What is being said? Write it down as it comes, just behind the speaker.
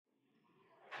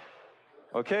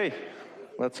Okay,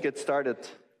 let's get started.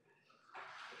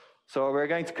 So we're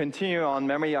going to continue on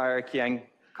memory hierarchy and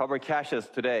cover caches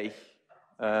today.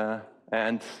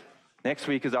 And next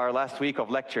week is our last week of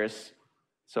lectures.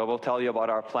 So we'll tell you about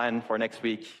our plan for next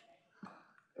week,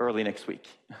 early next week.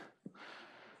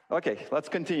 Okay, let's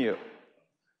continue.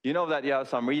 You know that you have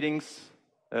some readings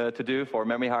to do for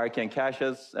memory hierarchy and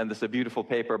caches, and this is a beautiful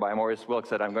paper by Maurice Wilks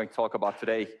that I'm going to talk about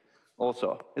today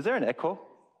also. Is there an echo?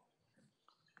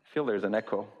 I feel there's an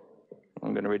echo.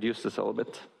 I'm going to reduce this a little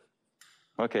bit.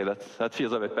 Okay, that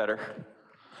feels a bit better.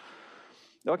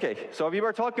 Okay, so we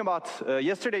were talking about,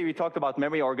 yesterday we talked about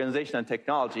memory organization and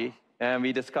technology, and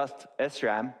we discussed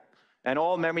SRAM, and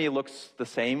all memory looks the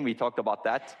same, we talked about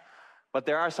that, but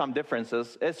there are some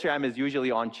differences. SRAM is usually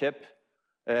on chip.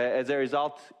 As a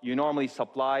result, you normally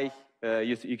supply,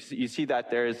 you see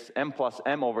that there's M plus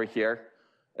M over here.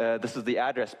 This is the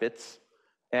address bits.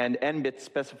 And N bits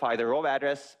specify the row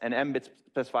address, and M bits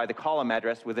specify the column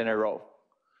address within a row.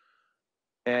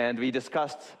 And we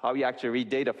discussed how you actually read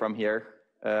data from here.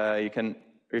 You can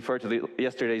refer to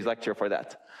yesterday's lecture for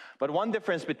that. But one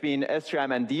difference between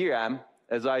SRAM and DRAM,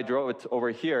 as I draw it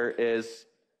over here, is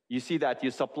you see that you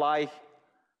supply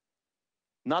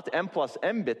not M plus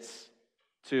M bits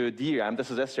to DRAM,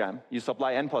 this is SRAM, you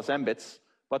supply N plus M bits,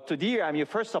 but to DRAM you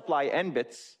first supply N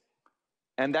bits,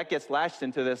 and that gets latched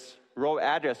into this row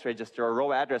address register or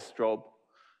row address strobe.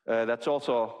 That's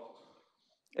also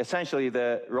essentially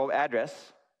the row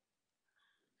address.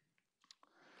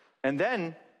 And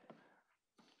then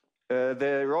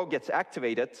the row gets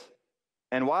activated,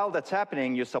 and while that's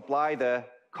happening, you supply the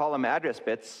column address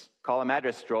bits, column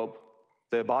address strobe,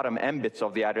 the bottom M bits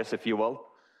of the address, if you will,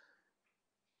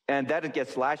 and that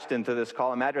gets latched into this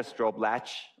column address strobe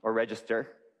latch or register.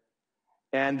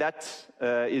 And that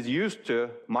is used to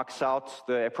mux out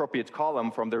the appropriate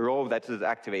column from the row that is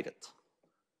activated.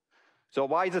 So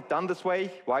why is it done this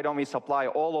way? Why don't we supply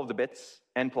all of the bits,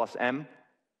 N plus M,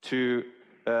 to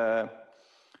the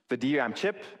DRAM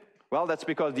chip? Well, that's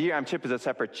because DRAM chip is a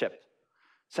separate chip.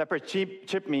 Separate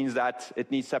chip means that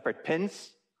it needs separate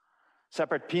pins.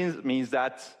 Separate pins means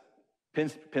that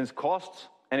pins cost.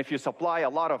 And if you supply a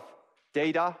lot of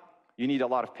data, you need a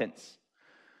lot of pins.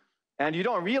 And you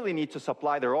don't really need to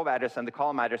supply the row address and the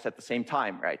column address at the same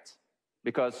time, right?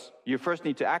 Because you first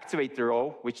need to activate the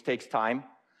row, which takes time.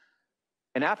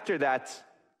 And after that,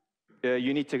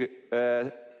 you need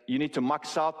to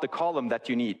mux out the column that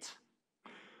you need.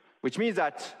 Which means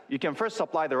that you can first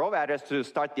supply the row address to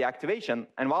start the activation,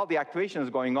 and while the activation is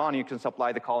going on, you can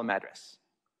supply the column address.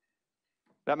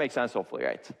 That makes sense, hopefully,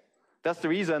 right? That's the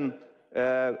reason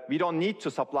we don't need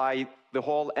to supply the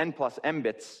whole N plus M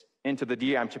bits into the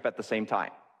DRAM chip at the same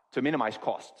time to minimize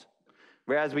cost.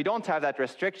 Whereas we don't have that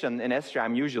restriction in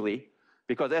SRAM usually,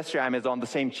 because SRAM is on the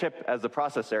same chip as the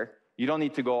processor. You don't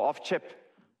need to go off chip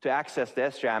to access the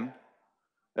SRAM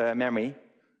memory.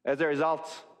 As a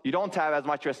result, you don't have as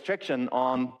much restriction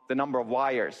on the number of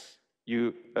wires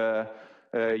you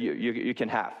can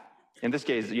have. In this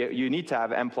case, you need to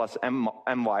have M plus M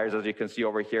wires, as you can see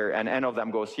over here, and N of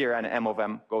them goes here, and M of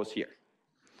them goes here.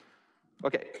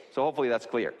 Okay, so hopefully that's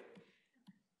clear.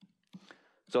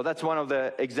 So that's one of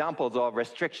the examples of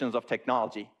restrictions of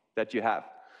technology that you have.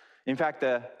 In fact,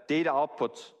 the data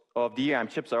outputs of DRAM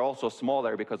chips are also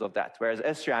smaller because of that, whereas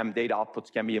SRAM data outputs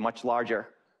can be much larger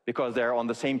because they're on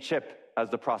the same chip as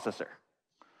the processor.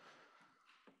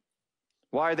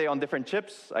 Why are they on different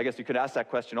chips? I guess you could ask that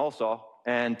question also,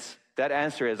 and that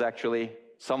answer is actually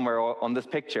somewhere on this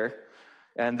picture,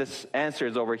 and this answer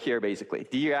is over here, basically.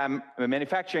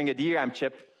 Manufacturing a DRAM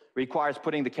chip requires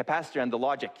putting the capacitor and the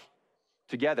logic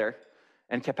together,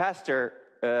 and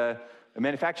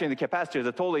manufacturing the capacitor is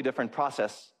a totally different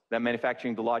process than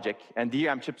manufacturing the logic, and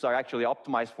DRAM chips are actually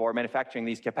optimized for manufacturing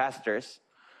these capacitors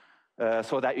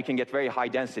so that you can get very high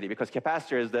density, because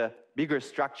capacitor is the bigger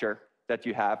structure that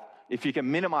you have. If you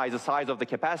can minimize the size of the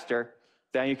capacitor,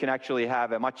 then you can actually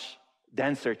have a much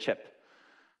denser chip.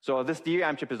 So this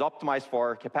DRAM chip is optimized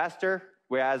for capacitor,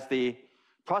 whereas the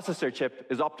processor chip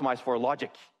is optimized for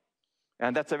logic.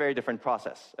 And that's a very different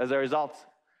process. As a result,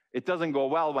 it doesn't go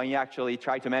well when you actually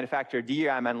try to manufacture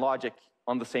DRAM and logic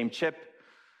on the same chip.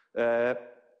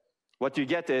 What you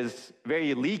get is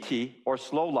very leaky or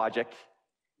slow logic,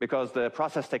 because the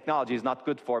process technology is not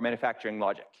good for manufacturing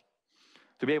logic.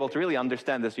 To be able to really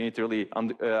understand this, you need to really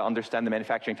understand the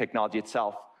manufacturing technology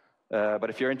itself.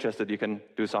 But if you're interested, you can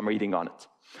do some reading on it.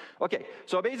 Okay,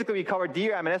 so basically we covered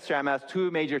DRAM and SRAM as two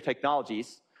major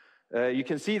technologies. You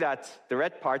can see that the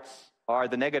red parts are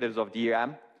the negatives of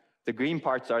DRAM, the green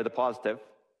parts are the positive,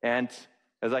 and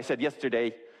as I said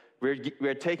yesterday,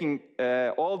 we're taking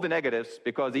all the negatives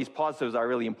because these positives are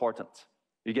really important.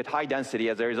 You get high density.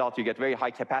 As a result, you get very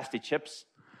high capacity chips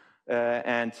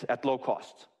and at low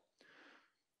cost.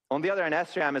 On the other hand,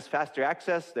 SRAM is faster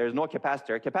access. There's no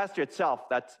capacitor. Capacitor itself,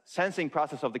 that sensing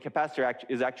process of the capacitor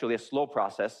is actually a slow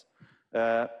process.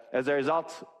 As a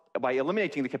result, by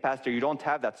eliminating the capacitor, you don't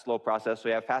have that slow process, so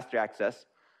you have faster access.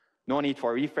 No need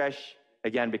for refresh,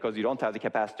 again, because you don't have the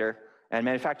capacitor. And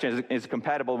manufacturing is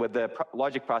compatible with the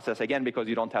logic process, again, because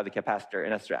you don't have the capacitor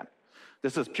in SRAM.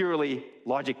 This is purely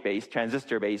logic-based,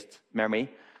 transistor-based memory.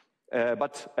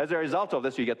 But as a result of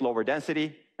this, you get lower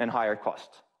density and higher cost.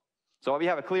 So we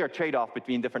have a clear trade-off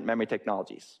between different memory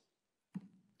technologies.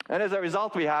 And as a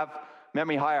result, we have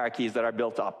memory hierarchies that are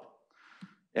built up.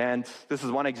 And this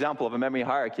is one example of a memory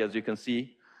hierarchy, as you can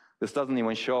see. This doesn't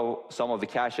even show some of the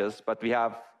caches, but we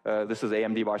have, this is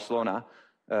AMD Barcelona.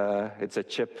 It's a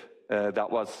chip that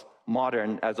was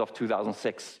modern as of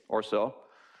 2006 or so.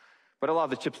 But a lot of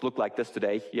the chips look like this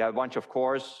today. You have a bunch of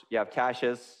cores, you have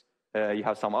caches, you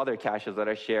have some other caches that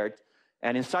are shared.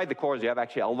 And inside the cores, you have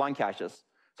actually L1 caches.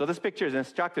 So this picture is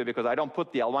instructive because I don't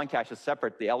put the L1 caches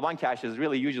separate. The L1 cache is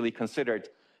really usually considered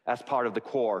as part of the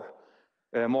core.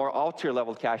 More outer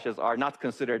level caches are not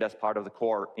considered as part of the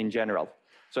core in general.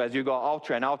 So as you go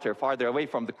outer and outer, farther away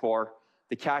from the core,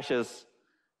 the caches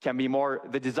can be more,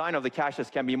 the design of the caches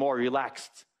can be more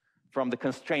relaxed from the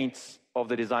constraints of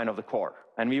the design of the core.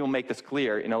 And we will make this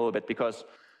clear in a little bit because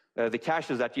the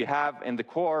caches that you have in the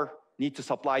core need to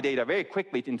supply data very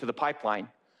quickly into the pipeline,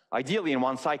 ideally in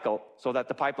one cycle, so that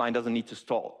the pipeline doesn't need to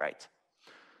stall, right?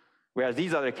 Whereas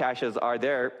these other caches are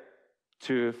there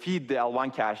to feed the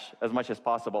L1 cache as much as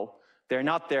possible. They're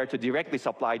not there to directly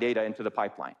supply data into the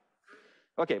pipeline.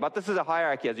 Okay, but this is a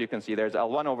hierarchy, as you can see. There's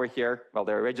L1 over here. Well,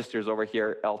 there are registers over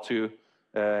here, L2,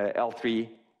 L3,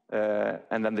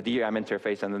 and then the DRAM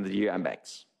interface, and then the DRAM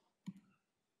banks.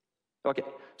 Okay,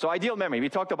 so ideal memory. We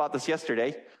talked about this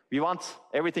yesterday. We want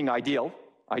everything ideal,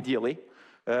 ideally,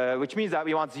 which means that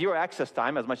we want zero access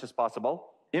time as much as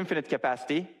possible, infinite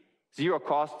capacity, zero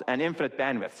cost, and infinite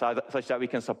bandwidth, such that we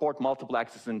can support multiple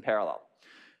accesses in parallel.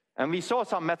 And we saw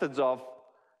some methods of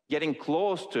getting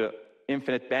close to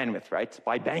infinite bandwidth, right,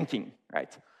 by banking,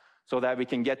 right, so that we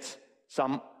can get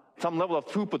some level of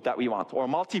throughput that we want, or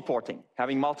multi-porting,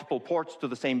 having multiple ports to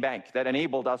the same bank that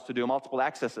enabled us to do multiple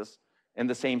accesses in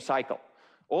the same cycle.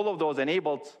 All of those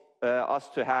enabled us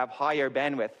to have higher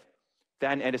bandwidth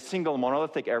than a single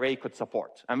monolithic array could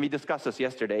support. And we discussed this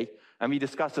yesterday, and we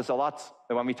discussed this a lot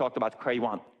when we talked about Cray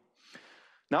 1.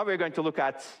 Now we're going to look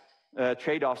at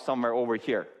trade-offs somewhere over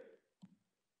here.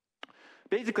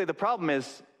 Basically, the problem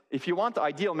is, if you want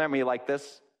ideal memory like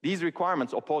this, these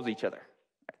requirements oppose each other.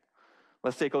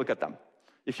 Let's take a look at them.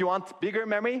 If you want bigger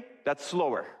memory, that's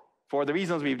slower, for the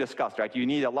reasons we've discussed, right? You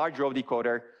need a large row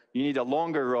decoder, you need a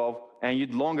longer row, and you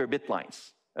need longer bit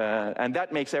lines. And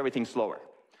that makes everything slower.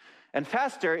 And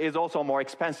faster is also more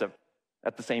expensive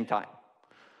at the same time.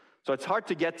 So it's hard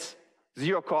to get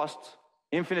zero cost,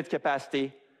 infinite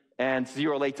capacity, and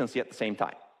zero latency at the same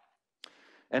time.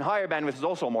 And higher bandwidth is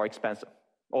also more expensive.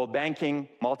 All banking,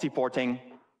 multi-porting,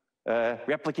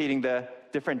 replicating the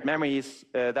different memories,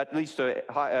 that leads to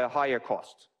a higher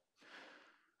cost.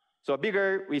 So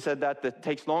bigger, we said that it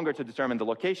takes longer to determine the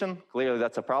location. Clearly,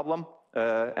 that's a problem,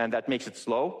 and that makes it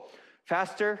slow.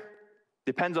 Faster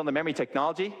depends on the memory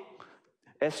technology.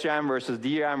 SRAM versus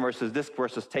DRAM versus disk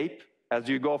versus tape. As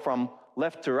you go from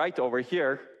left to right over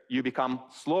here, you become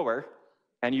slower,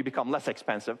 and you become less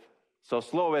expensive. So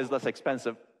slow is less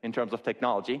expensive in terms of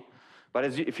technology. But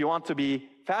if you want to be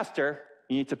faster,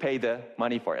 you need to pay the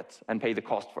money for it and pay the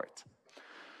cost for it.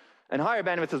 And higher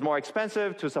bandwidth is more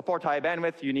expensive. To support high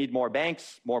bandwidth, you need more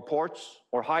banks, more ports,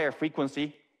 or higher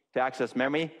frequency to access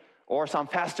memory, or some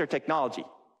faster technology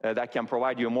that can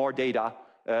provide you more data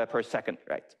per second,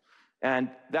 right? And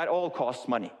that all costs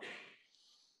money.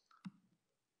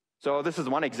 So this is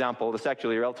one example. This is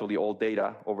actually relatively old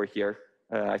data over here.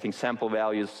 I think sample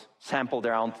values sampled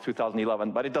around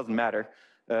 2011, but it doesn't matter.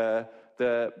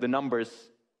 The numbers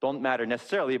don't matter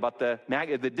necessarily, but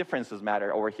the differences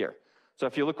matter over here. So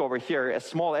if you look over here, a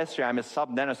small SRAM is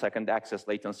sub-nanosecond access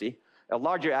latency. A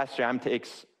larger SRAM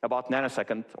takes about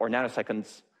nanosecond or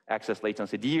nanoseconds access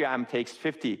latency. DRAM takes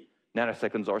 50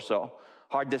 nanoseconds or so.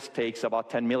 Hard disk takes about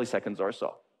 10 milliseconds or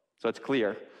so. So it's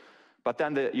clear. But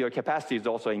then your capacity is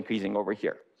also increasing over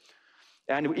here.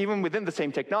 And even within the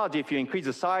same technology, if you increase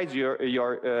the size,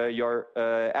 your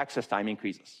access time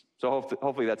increases. So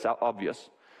hopefully that's obvious.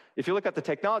 If you look at the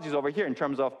technologies over here in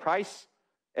terms of price,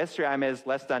 SRAM is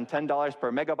less than $10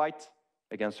 per megabyte,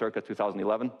 again, circa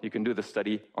 2011. You can do the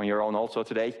study on your own also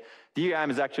today.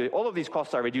 DRAM is actually, all of these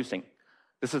costs are reducing.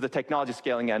 This is the technology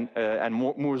scaling and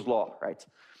Moore's law, right?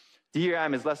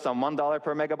 DRAM is less than $1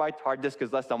 per megabyte. Hard disk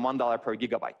is less than $1 per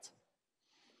gigabyte.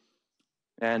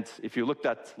 And if you looked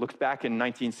back in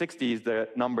 1960s, the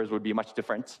numbers would be much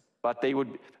different, but they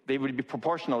would be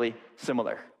proportionally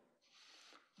similar.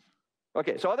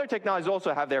 Okay, so other technologies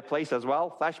also have their place as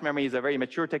well. Flash memory is a very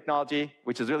mature technology,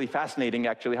 which is really fascinating,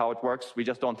 actually, how it works. We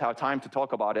just don't have time to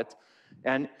talk about it.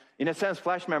 And in a sense,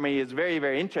 flash memory is very,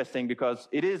 very interesting because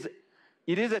it is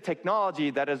a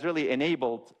technology that has really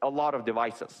enabled a lot of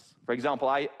devices. For example,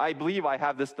 I believe I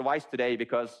have this device today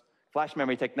because flash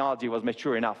memory technology was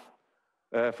mature enough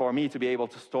for me to be able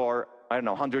to store,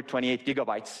 128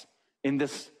 gigabytes in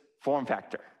this form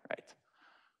factor, right?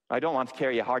 I don't want to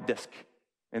carry a hard disk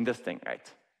in this thing,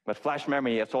 right? But flash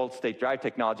memory, a solid-state drive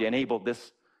technology, enabled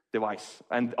this device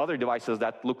and other devices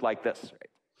that look like this, right?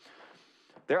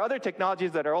 There are other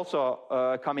technologies that are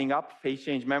also coming up: phase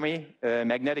change memory,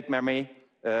 magnetic memory,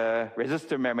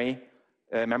 resistor memory,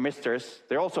 memristors.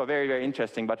 They're also very, very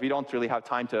interesting, but we don't really have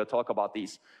time to talk about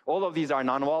these. All of these are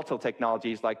non-volatile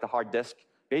technologies like the hard disk.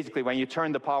 Basically, when you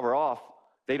turn the power off,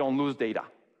 they don't lose data.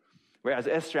 Whereas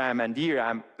SRAM and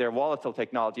DRAM, they're volatile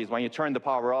technologies. When you turn the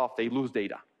power off, they lose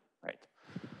data,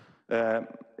 right?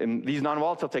 And these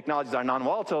non-volatile technologies are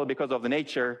non-volatile because of the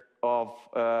nature of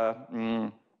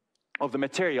the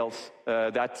materials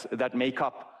that make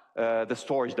up the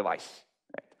storage device.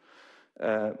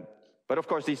 Right? But of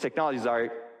course, these technologies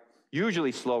are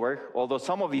usually slower, although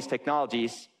some of these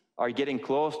technologies are getting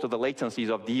close to the latencies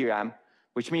of DRAM,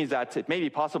 which means that it may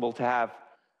be possible to have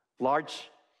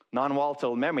large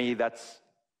non-volatile memory that's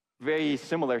very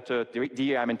similar to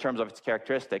DRAM in terms of its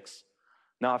characteristics.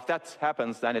 Now, if that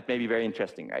happens, then it may be very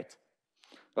interesting, right?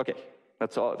 Okay,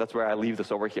 that's all. That's where I leave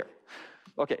this over here.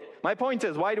 Okay, my point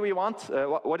is, why do we want,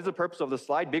 what is the purpose of the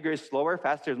slide? Bigger is slower,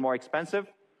 faster is more expensive,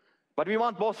 but we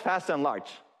want both fast and large.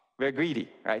 We're greedy,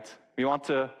 right? We want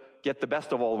to get the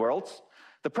best of all worlds.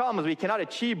 The problem is we cannot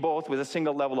achieve both with a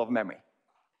single level of memory.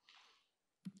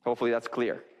 Hopefully that's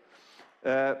clear.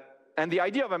 And the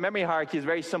idea of a memory hierarchy is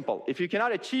very simple. If you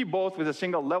cannot achieve both with a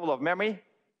single level of memory,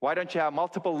 why don't you have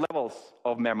multiple levels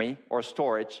of memory or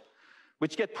storage,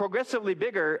 which get progressively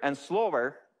bigger and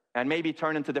slower and maybe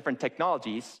turn into different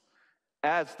technologies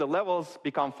as the levels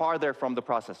become farther from the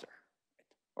processor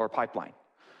or pipeline.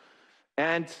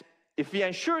 And if we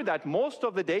ensure that most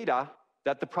of the data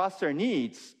that the processor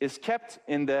needs is kept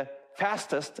in the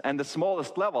fastest and the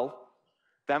smallest level,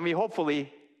 then we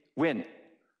hopefully win.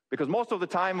 Because most of the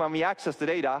time when we access the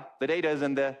data is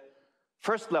in the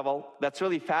first level that's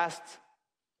really fast.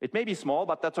 It may be small,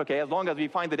 but that's okay. As long as we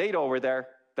find the data over there,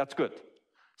 that's good.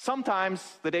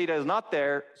 Sometimes the data is not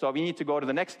there, so we need to go to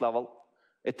the next level.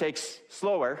 It takes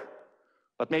slower,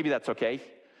 but maybe that's okay.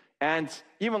 And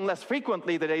even less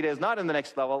frequently, the data is not in the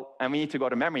next level, and we need to go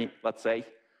to memory, let's say.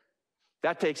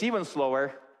 That takes even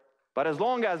slower, but as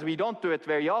long as we don't do it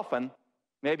very often,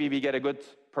 maybe we get a good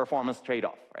performance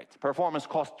trade-off, right? Performance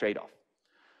cost trade-off.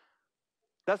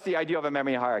 That's the idea of a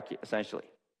memory hierarchy, essentially.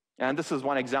 And this is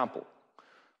one example.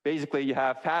 Basically, you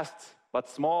have fast but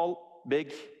small,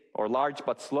 big or large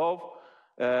but slow,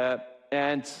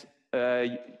 and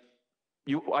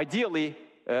ideally,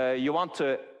 you want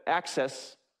to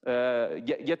access,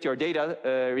 get your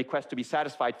data request to be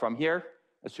satisfied from here.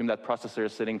 Assume that processor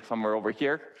is sitting somewhere over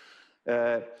here.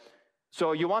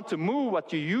 So you want to move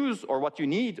what you use or what you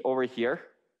need over here,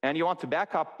 and you want to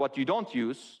back up what you don't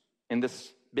use in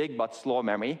this big but slow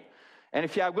memory. And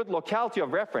if you have good locality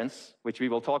of reference, which we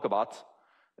will talk about,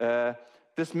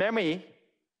 this memory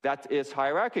that is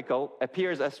hierarchical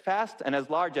appears as fast and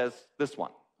as large as this one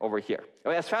over here.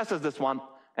 Or as fast as this one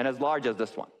and as large as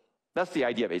this one. That's the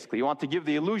idea, basically. You want to give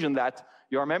the illusion that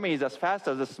your memory is as fast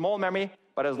as this small memory,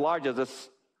 but as large as this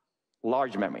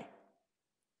large memory.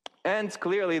 And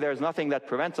clearly, there's nothing that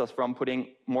prevents us from putting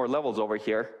more levels over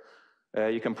here.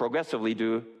 You can progressively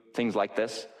do things like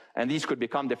this. And these could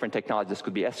become different technologies. This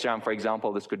could be SRAM, for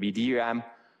example. This could be DRAM.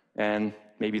 And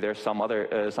maybe there's some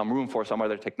room for some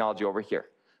other technology over here.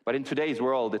 But in today's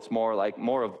world, it's more like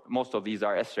most of these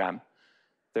are SRAM.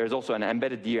 There's also an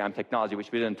embedded DRAM technology,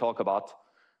 which we didn't talk about,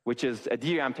 which is a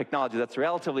DRAM technology that's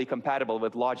relatively compatible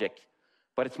with logic,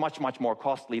 but it's much, much more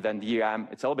costly than DRAM.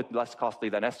 It's a little bit less costly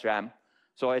than SRAM.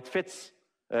 So it fits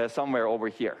somewhere over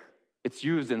here. It's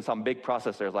used in some big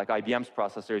processors, like IBM's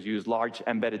processors use large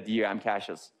embedded DRAM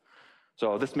caches.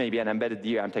 So this may be an embedded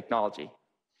DRAM technology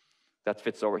that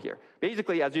fits over here.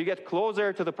 Basically, as you get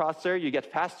closer to the processor, you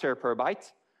get faster per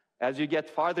byte. As you get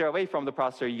farther away from the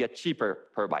processor, you get cheaper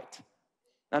per byte.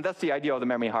 And that's the idea of the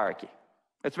memory hierarchy.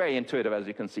 It's very intuitive, as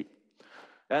you can see.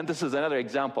 And this is another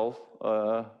example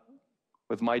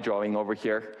with my drawing over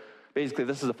here. Basically,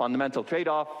 this is a fundamental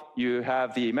trade-off. You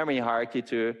have the memory hierarchy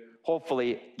to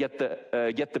hopefully get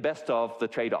the best of the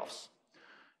trade-offs.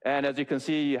 And as you can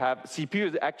see, you have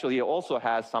CPU actually also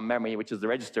has some memory, which is the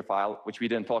register file, which we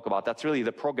didn't talk about. That's really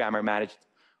the programmer managed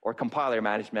or compiler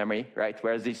managed memory, right?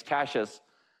 Whereas these caches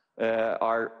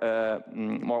are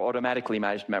more automatically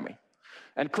managed memory.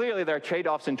 And clearly there are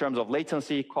trade-offs in terms of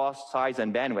latency, cost, size,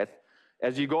 and bandwidth.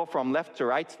 As you go from left to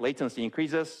right, latency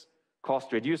increases,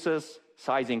 cost reduces,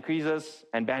 size increases,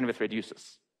 and bandwidth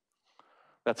reduces.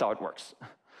 That's how it works.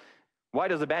 Why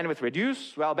does the bandwidth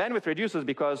reduce? Well, bandwidth reduces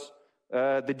because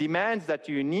the demands that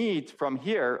you need from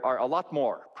here are a lot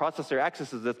more. Processor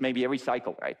accesses this maybe every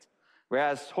cycle, right?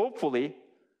 Whereas hopefully,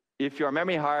 if your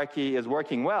memory hierarchy is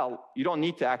working well, you don't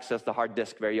need to access the hard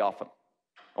disk very often.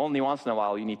 Only once in a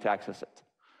while you need to access it.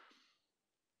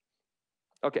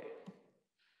 Okay.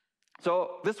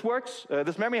 So this works,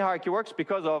 this memory hierarchy works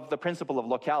because of the principle of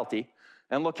locality.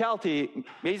 And locality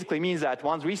basically means that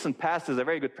one's recent past is a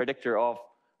very good predictor of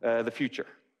the future.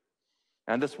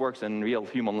 And this works in real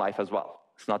human life as well.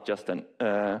 It's not just in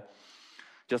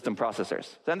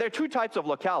processors. Then there are two types of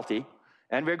locality,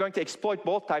 and we're going to exploit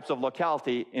both types of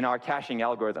locality in our caching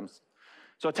algorithms.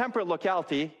 So temporal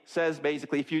locality says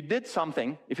basically if you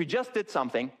just did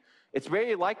something, it's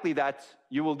very likely that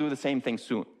you will do the same thing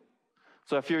soon.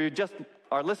 So if you just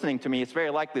are listening to me, it's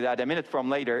very likely that a minute from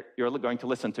later, you're going to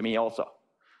listen to me also.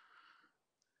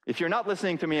 If you're not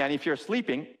listening to me and if you're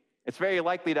sleeping, it's very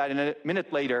likely that in a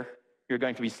minute later, you're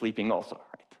going to be sleeping also,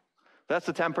 right? That's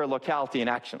the temporal locality in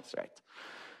actions,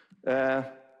 right?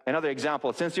 Another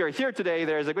example, since you're here today,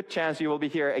 there's a good chance you will be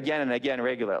here again and again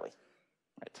regularly,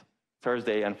 right?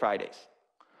 Thursday and Fridays.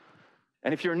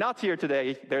 And if you're not here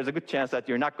today, there's a good chance that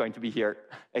you're not going to be here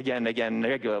again and again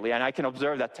regularly. And I can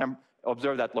observe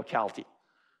that locality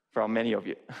from many of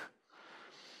you.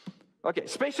 Okay,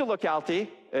 spatial locality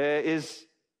is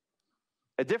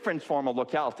a different form of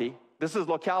locality. This is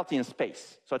locality in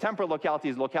space. So temporal locality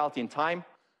is locality in time.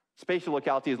 Spatial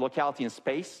locality is locality in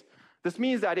space. This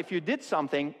means that if you did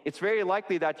something, it's very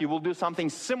likely that you will do something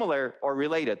similar or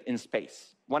related in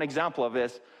space. One example of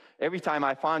this, every time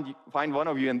I find one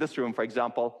of you in this room, for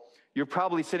example, you're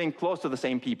probably sitting close to the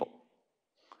same people.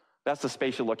 That's the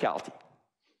spatial locality.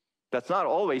 That's not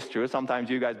always true.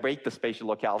 Sometimes you guys break the spatial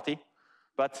locality.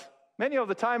 But many of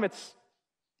the time, it's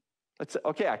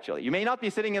okay, actually. You may not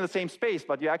be sitting in the same space,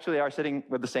 but you actually are sitting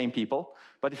with the same people.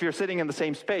 But if you're sitting in the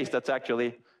same space, that's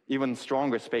actually even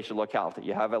stronger spatial locality.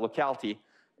 You have a locality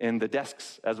in the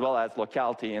desks as well as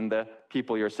locality in the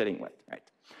people you're sitting with, right?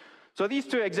 So these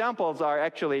two examples are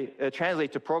actually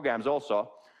translate to programs also.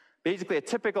 Basically, a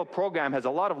typical program has a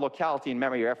lot of locality in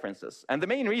memory references. And the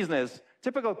main reason is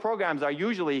typical programs are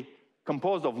usually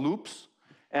composed of loops,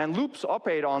 and loops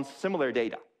operate on similar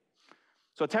data.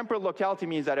 So temporal locality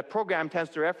means that a program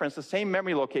tends to reference the same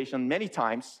memory location many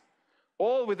times,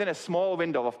 all within a small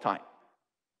window of time.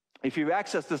 If you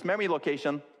access this memory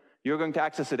location, you're going to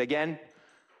access it again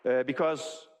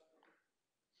because,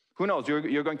 who knows,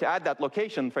 you're going to add that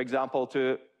location, for example,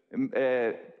 to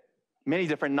many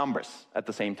different numbers at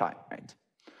the same time, right?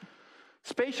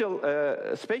 Spatial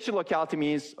locality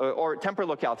means, or temporal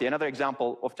locality, another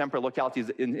example of temporal locality is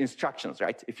in instructions,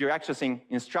 right? If you're accessing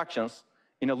instructions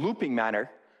in a looping manner,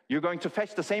 you're going to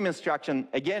fetch the same instruction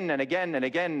again and again and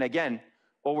again and again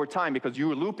over time because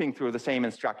you're looping through the same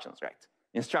instructions, right?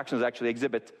 Instructions actually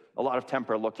exhibit a lot of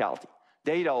temporal locality.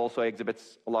 Data also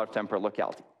exhibits a lot of temporal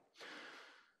locality.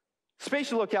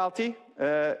 Spatial locality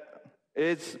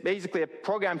is basically a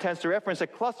program tends to reference a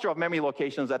cluster of memory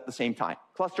locations at the same time.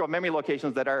 Cluster of memory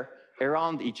locations that are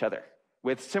around each other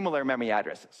with similar memory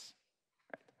addresses.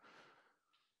 Right?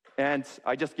 And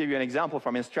I just give you an example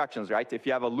from instructions, right? If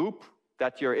you have a loop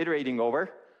that you're iterating over,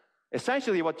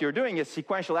 essentially what you're doing is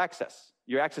sequential access.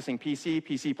 You're accessing PC,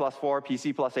 PC plus 4,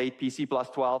 PC plus 8, PC plus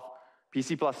 12,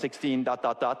 PC plus 16, ...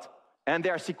 And they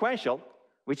are sequential,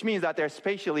 which means that they're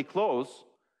spatially close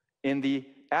in the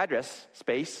address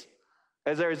space.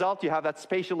 As a result, you have that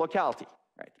spatial locality,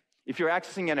 right? If you're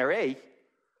accessing an array,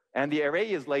 and the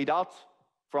array is laid out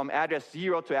from address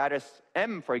 0 to address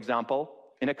m, for example,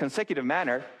 in a consecutive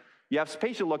manner, you have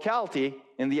spatial locality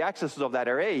in the accesses of that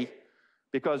array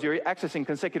because you're accessing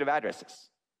consecutive addresses.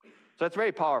 So it's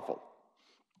very powerful.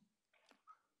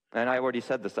 And I already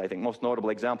said this, I think. Most notable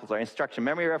examples are instruction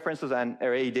memory references and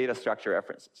array data structure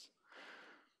references.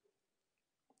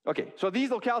 Okay, so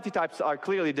these locality types are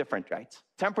clearly different, right?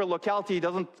 Temporal locality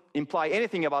doesn't imply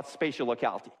anything about spatial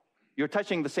locality. You're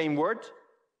touching the same word.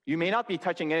 You may not be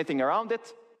touching anything around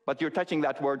it, but you're touching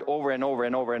that word over and over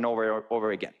and over and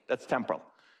over again. That's temporal.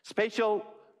 Spatial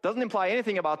doesn't imply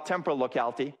anything about temporal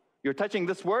locality. You're touching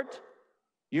this word.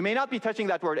 You may not be touching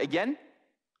that word again,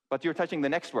 but you're touching the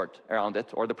next word around it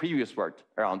or the previous word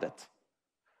around it.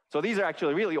 So these are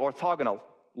actually really orthogonal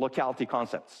locality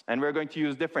concepts, and we're going to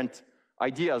use different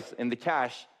ideas in the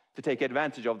cache to take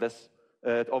advantage of this,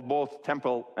 of both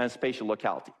temporal and spatial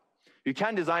locality. You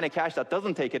can design a cache that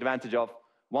doesn't take advantage of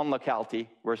one locality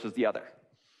versus the other.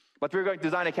 But we're going to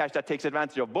design a cache that takes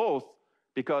advantage of both,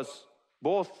 because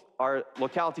both are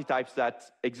locality types that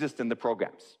exist in the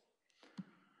programs.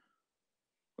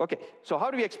 Okay, so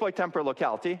how do we exploit temporal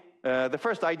locality? The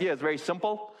first idea is very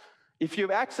simple. If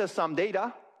you've accessed some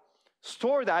data,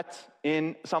 store that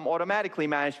in some automatically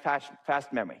managed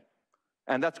fast memory,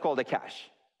 and that's called a cache.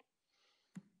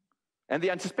 And the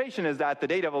anticipation is that the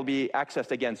data will be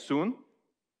accessed again soon,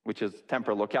 which is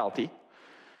temporal locality.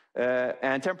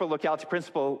 And temporal locality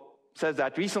principle says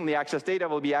that recently accessed data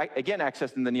will be again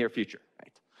accessed in the near future.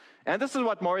 Right? And this is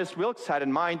what Maurice Wilks had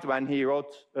in mind when he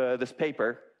wrote this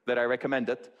paper that I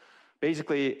recommended.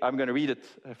 Basically, I'm going to read it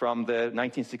from the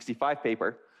 1965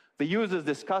 paper. The users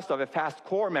discussed of a fast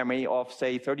core memory of,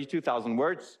 say, 32,000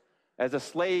 words as a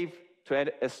slave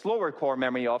to a slower core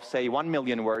memory of, say, 1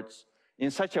 million words, in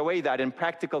such a way that in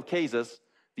practical cases,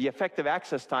 the effective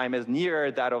access time is nearer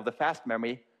that of the fast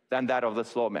memory than that of the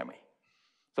slow memory.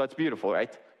 So it's beautiful,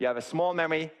 right? You have a small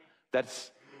memory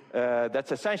that's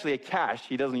essentially a cache.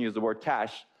 He doesn't use the word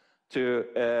cache, to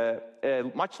a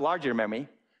much larger memory,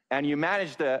 and you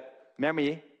manage the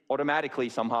memory automatically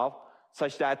somehow,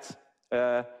 such that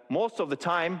most of the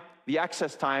time, the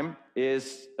access time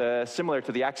is similar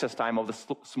to the access time of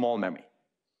the small memory.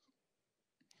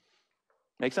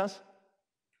 Make sense?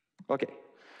 Okay.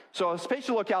 So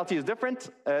spatial locality is different.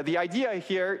 The idea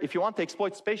here, if you want to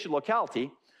exploit spatial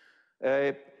locality,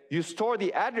 you store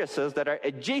the addresses that are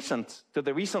adjacent to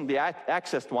the recently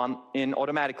accessed one in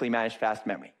automatically managed fast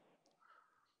memory.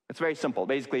 It's very simple.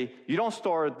 Basically, you don't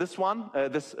store this one,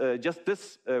 just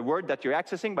this word that you're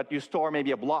accessing, but you store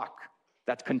maybe a block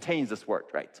that contains this word,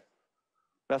 right?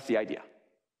 That's the idea.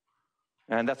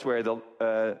 And that's where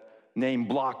the name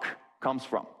block comes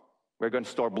from. We're going to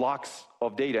store blocks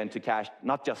of data into cache,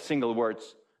 not just single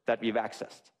words that we've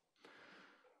accessed.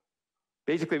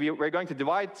 Basically, we're going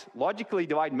to logically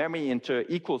divide memory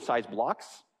into equal-sized blocks.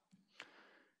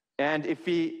 And if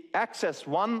we access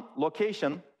one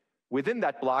location within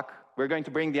that block, we're going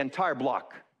to bring the entire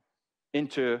block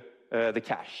into the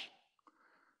cache.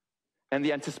 And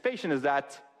the anticipation is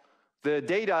that the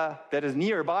data that is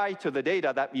nearby to the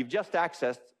data that we've just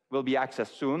accessed will be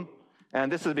accessed soon.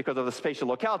 And this is because of the spatial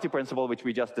locality principle, which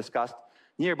we just discussed.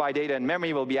 Nearby data in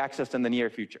memory will be accessed in the near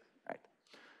future. Right?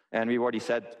 And we've already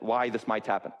said why this might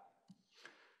happen.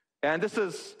 And this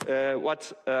is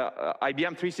what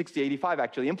IBM 36085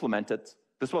 actually implemented.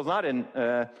 This was not in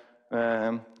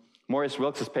Maurice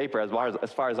Wilks' paper,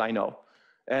 as far as I know.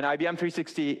 And IBM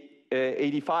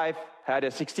 36085 had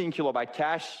a 16 kilobyte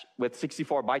cache with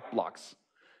 64 byte blocks.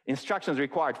 Instructions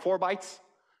required 4 bytes,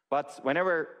 but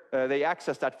whenever they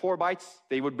accessed that 4 bytes,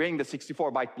 they would bring the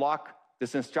 64 byte block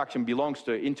this instruction belongs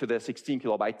to into the 16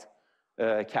 kilobyte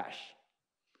cache.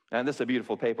 And this is a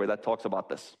beautiful paper that talks about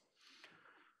this.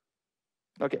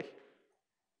 Okay,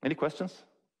 any questions?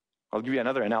 I'll give you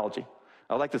another analogy.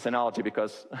 I like this analogy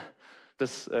because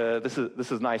this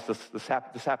is nice. This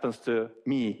happens to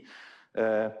me.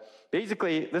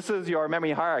 Basically, this is your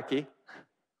memory hierarchy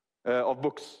of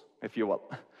books, if you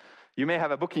will. You may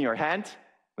have a book in your hand.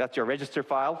 That's your register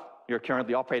file. You're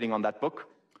currently operating on that book.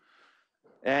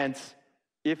 And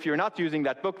if you're not using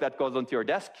that book, that goes onto your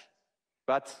desk.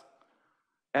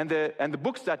 And the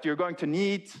books that you're going to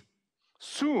need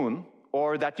soon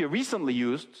or that you recently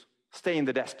used stay in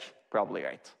the desk, probably,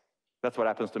 right? That's what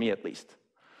happens to me, at least.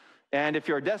 And if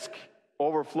your desk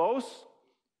overflows,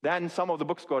 then some of the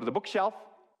books go to the bookshelf.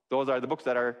 Those are the books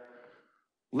that are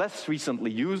less recently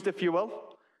used, if you will.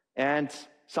 And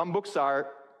some books are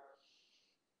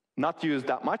not used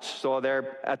that much, so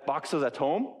they're at boxes at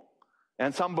home.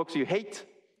 And some books you hate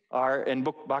are in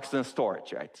boxes in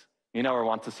storage, right? You never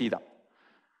want to see them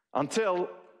until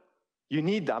you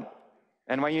need them.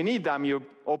 And when you need them, you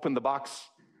open the box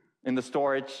in the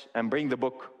storage and bring the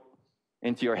book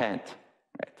into your hand,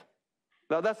 right?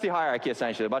 Now, that's the hierarchy,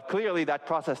 essentially. But clearly, that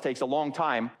process takes a long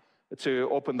time to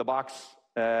open the box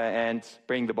and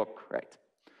bring the book, right?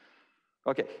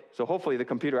 Okay, so hopefully the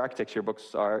computer architecture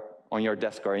books are on your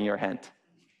desk or in your hand.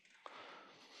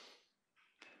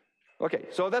 Okay,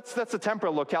 so that's the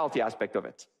temporal locality aspect of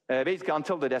it. Basically,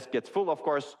 until the desk gets full, of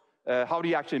course, how do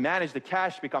you actually manage the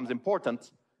cache becomes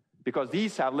important because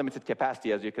these have limited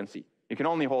capacity, as you can see. You can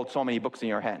only hold so many books in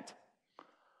your hand.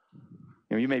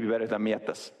 You may be better than me at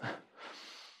this.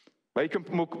 But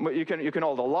you can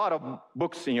hold a lot of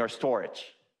books in your storage.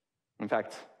 In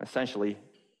fact, essentially,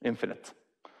 infinite,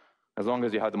 as long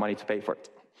as you have the money to pay for it.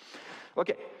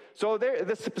 Okay, so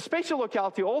this spatial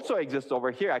locality also exists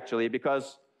over here, actually,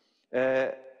 because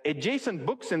adjacent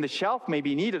books in the shelf may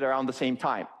be needed around the same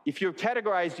time. If you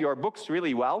categorize your books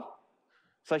really well,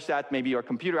 such that maybe your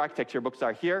computer architecture books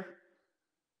are here,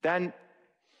 then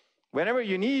whenever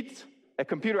you need a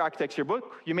computer architecture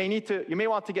book, you may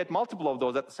want to get multiple of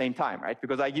those at the same time, right?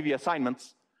 Because I give you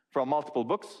assignments from multiple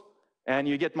books, and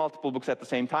you get multiple books at the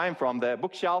same time from the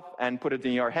bookshelf and put it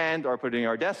in your hand or put it in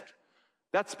your desk.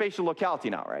 That's spatial locality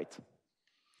now, right?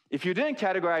 If you didn't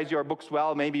categorize your books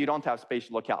well, maybe you don't have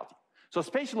spatial locality. So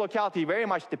spatial locality very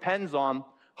much depends on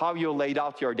how you laid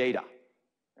out your data.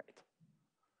 Right?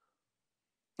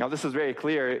 Now, this is very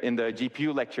clear in the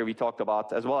GPU lecture we talked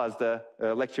about, as well as the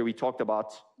lecture we talked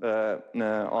about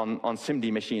on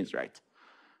SIMD machines, right?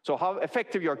 So how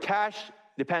effective your cache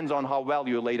depends on how well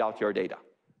you laid out your data.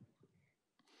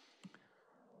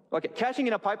 Okay, caching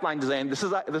in a pipeline design, this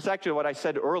is actually what I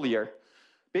said earlier.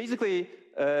 Basically,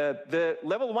 the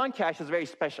level 1 cache is very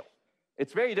special.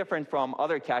 It's very different from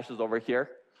other caches over here,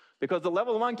 because the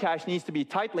level 1 cache needs to be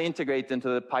tightly integrated into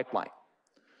the pipeline.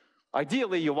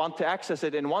 Ideally, you want to access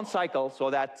it in one cycle so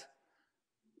that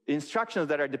instructions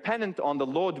that are dependent on the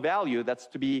load value that's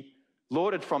to be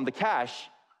loaded from the cache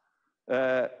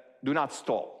do not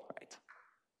stall. Right?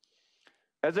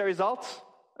 As a result,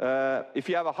 if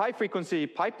you have a high-frequency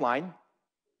pipeline,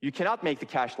 you cannot make the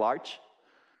cache large.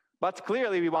 But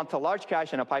clearly, we want a large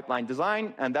cache in a pipeline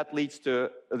design, and that leads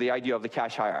to the idea of the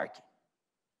cache hierarchy.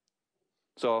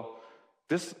 So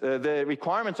the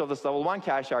requirements of this level 1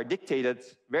 cache are dictated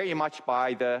very much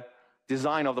by the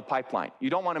design of the pipeline.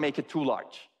 You don't want to make it too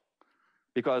large,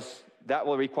 because that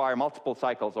will require multiple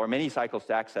cycles or many cycles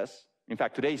to access. In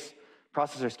fact, today's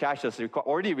processors' caches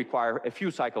already require a few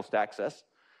cycles to access,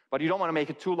 but you don't want to make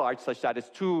it too large such that it's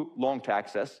too long to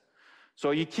access.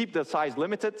 So you keep the size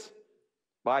limited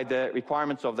by the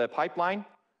requirements of the pipeline,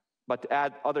 but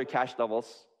add other cache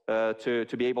levels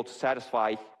to be able to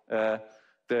satisfy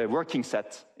the working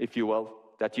set, if you will,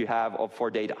 that you have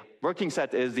for data. Working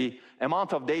set is the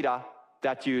amount of data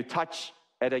that you touch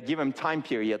at a given time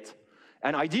period.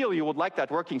 And ideally, you would like that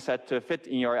working set to fit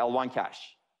in your L1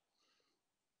 cache.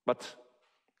 But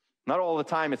not all the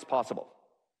time it's possible.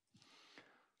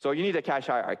 So you need a cache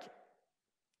hierarchy.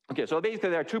 Okay, so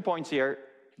basically there are 2 points here.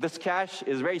 This cache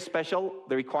is very special.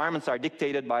 The requirements are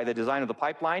dictated by the design of the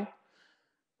pipeline.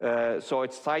 So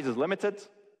its size is limited,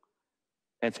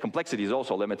 and its complexity is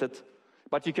also limited.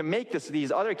 But you can make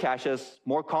these other caches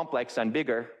more complex and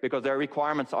bigger because their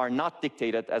requirements are not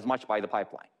dictated as much by the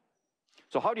pipeline.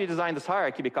 So how do you design this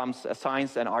hierarchy becomes a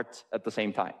science and art at the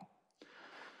same time.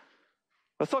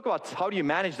 Let's talk about how do you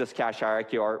manage this cache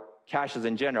hierarchy or caches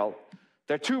in general.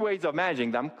 There are 2 ways of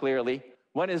managing them, clearly.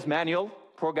 One is manual.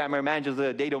 Programmer manages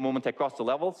the data movement across the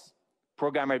levels.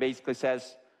 Programmer basically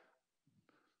says,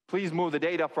 please move the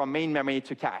data from main memory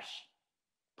to cache.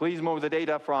 Please move the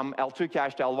data from L2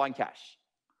 cache to L1 cache.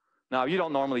 Now, you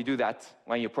don't normally do that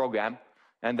when you program,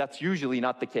 and that's usually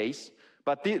not the case.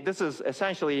 But this is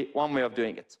essentially one way of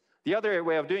doing it. The other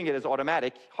way of doing it is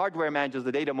automatic. Hardware manages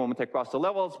the data movement across the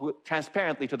levels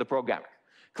transparently to the programmer.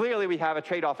 Clearly, we have a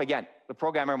trade-off again, the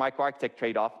programmer-microarchitect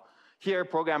trade-off. Here,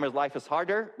 programmer's life is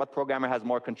harder, but programmer has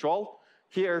more control.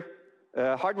 Here,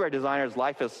 hardware designer's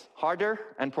life is harder,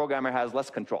 and programmer has less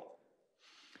control.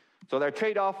 So their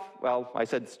trade-off, well, I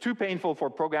said it's too painful for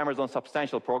programmers on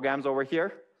substantial programs over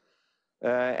here.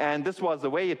 And this was the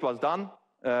way it was done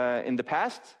in the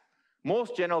past.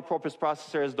 Most general-purpose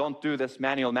processors don't do this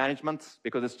manual management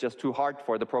because it's just too hard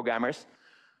for the programmers.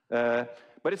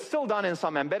 But it's still done in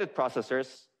some embedded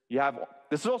processors.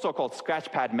 This is also called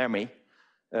scratchpad memory.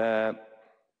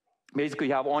 Basically,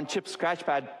 you have on-chip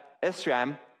scratchpad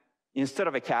SRAM instead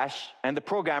of a cache, and the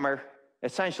programmer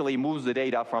essentially moves the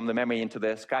data from the memory into the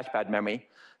scratchpad memory.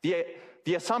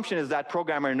 The assumption is that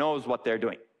programmer knows what they're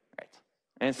doing. Right?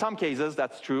 And in some cases,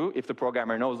 that's true if the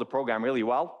programmer knows the program really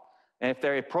well. And if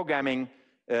they're programming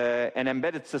an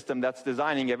embedded system that's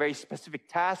designing a very specific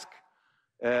task,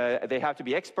 they have to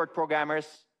be expert programmers,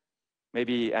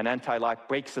 maybe an anti-lock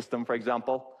brake system, for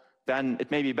example. Then it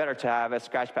may be better to have a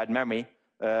scratchpad memory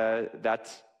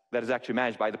that is actually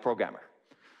managed by the programmer.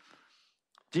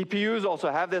 GPUs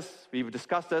also have this. We've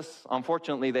discussed this.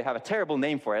 Unfortunately, they have a terrible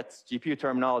name for it. GPU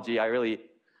terminology I really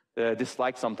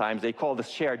dislike sometimes. They call this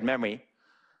shared memory.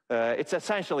 It's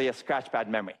essentially a scratchpad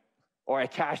memory, or a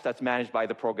cache that's managed by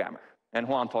the programmer. And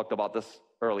Juan talked about this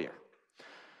earlier.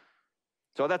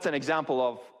 So that's an example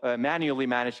of a manually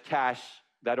managed cache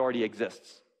that already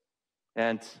exists.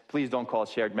 And please don't call it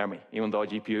shared memory, even though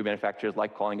GPU manufacturers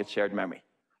like calling it shared memory.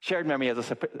 Shared memory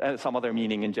has some other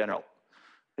meaning in general.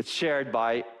 It's shared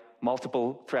by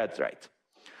multiple threads, right?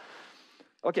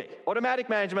 Okay, automatic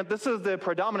management, this is the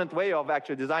predominant way of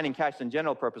actually designing cache and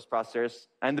general purpose processors.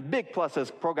 And the big plus is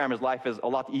programmer's life is a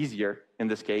lot easier in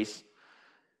this case.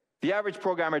 The average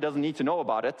programmer doesn't need to know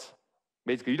about it.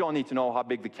 Basically, you don't need to know how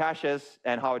big the cache is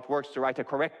and how it works to write a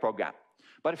correct program.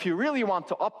 But if you really want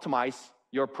to optimize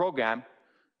your program,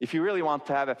 if you really want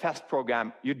to have a fast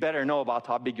program, you'd better know about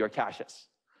how big your cache is.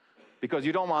 Because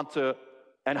you don't want to,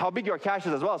 and how big your cache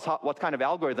is as well as what kind of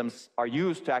algorithms are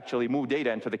used to actually move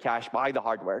data into the cache by the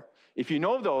hardware. If you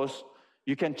know those,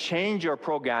 you can change your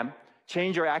program,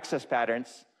 change your access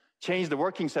patterns, change the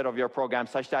working set of your program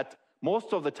such that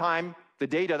most of the time, the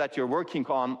data that you're working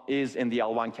on is in the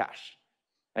L1 cache.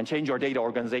 And change your data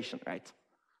organization, right?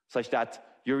 Such that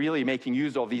you're really making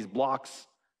use of these blocks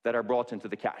that are brought into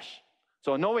the cache.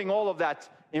 So knowing all of that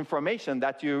information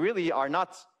that you really are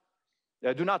not,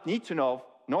 do not need to know,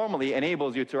 normally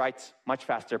enables you to write much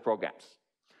faster programs.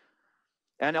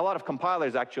 And a lot of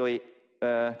compilers actually,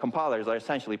 compilers are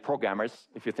essentially programmers,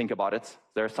 if you think about it.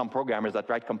 There are some programmers that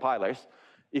write compilers.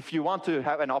 If you want to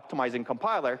have an optimizing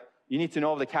compiler, you need to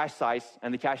know the cache size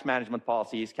and the cache management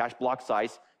policies, cache block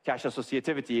size, cache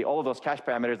associativity, all of those cache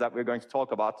parameters that we're going to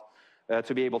talk about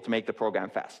to be able to make the program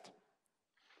fast.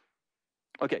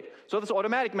 Okay, so this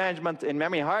automatic management in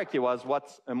memory hierarchy was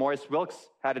what Maurice Wilks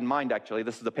had in mind, actually.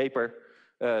 This is the paper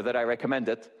that I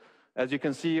recommended. As you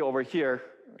can see over here,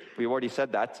 we already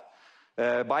said that,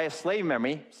 by a slave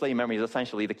memory is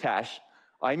essentially the cache,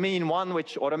 I mean one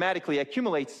which automatically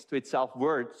accumulates to itself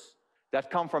words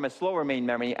that come from a slower main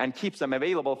memory and keeps them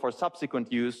available for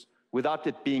subsequent use without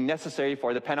it being necessary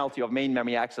for the penalty of main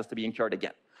memory access to be incurred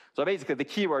again. So basically, the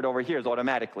keyword over here is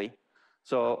automatically.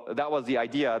 So that was the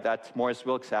idea that Maurice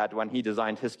Wilks had when he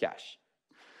designed his cache.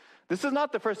 This is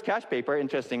not the first cache paper,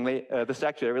 interestingly. This is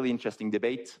actually a really interesting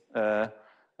debate. I'm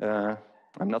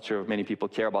not sure if many people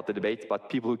care about the debate, but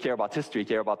people who care about history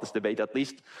care about this debate at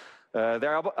least.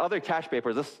 There are other cache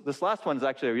papers. This last one is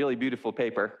actually a really beautiful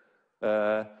paper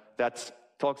that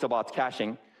talks about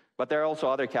caching. But there are also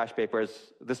other cache papers.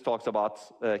 This talks about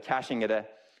caching at a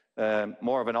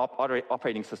more of an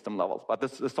operating system level. But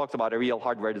this talks about a real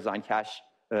hardware design cache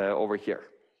over here.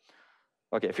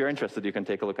 Okay, if you're interested, you can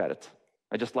take a look at it.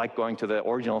 I just like going to the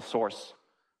original source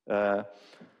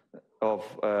of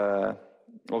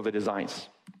the designs.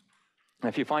 And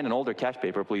if you find an older cache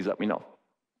paper, please let me know.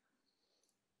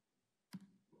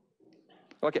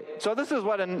 Okay, so this is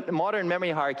what a modern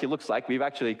memory hierarchy looks like. We've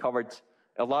actually covered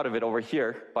a lot of it over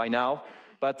here by now.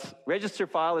 But register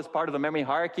file is part of the memory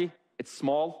hierarchy. It's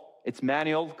small, it's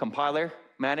manual, compiler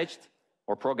managed,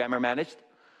 or programmer managed.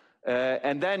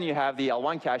 And then you have the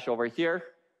L1 cache over here.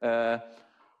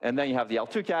 And then you have the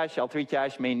L2 cache, L3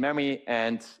 cache, main memory,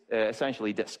 and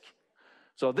essentially disk.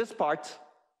 So this part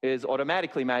is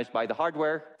automatically managed by the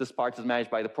hardware. This part is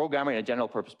managed by the programmer in a general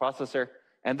purpose processor.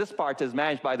 And this part is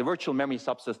managed by the virtual memory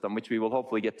subsystem, which we will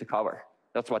hopefully get to cover.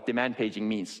 That's what demand paging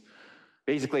means.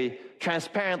 Basically,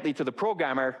 transparently to the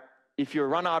programmer, if you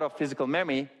run out of physical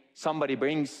memory, somebody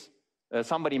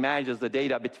manages the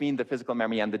data between the physical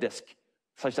memory and the disk,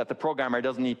 such that the programmer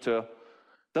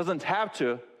doesn't have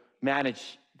to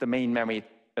manage the main memory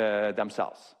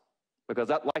themselves, because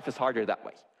that life is harder that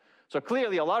way. So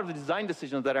clearly, a lot of the design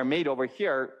decisions that are made over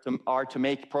here are to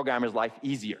make programmers' life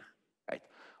easier. Right?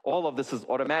 All of this is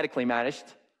automatically managed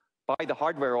by the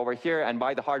hardware over here and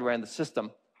by the hardware in the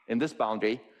system in this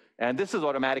boundary. And this is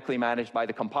automatically managed by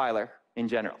the compiler in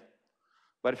general.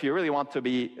 But if you really want to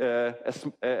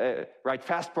write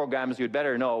fast programs, you'd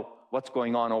better know what's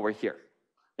going on over here.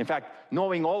 In fact,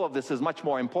 knowing all of this is much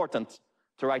more important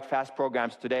to write fast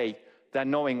programs today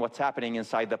than knowing what's happening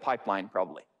inside the pipeline,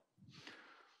 probably.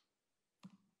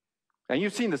 And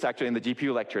you've seen this actually in the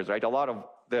GPU lectures, right? A lot of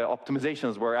the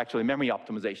optimizations were actually memory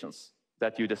optimizations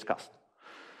that you discussed.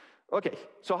 Okay,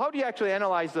 so how do you actually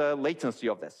analyze the latency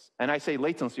of this? And I say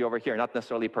latency over here, not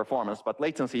necessarily performance, but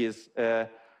latency is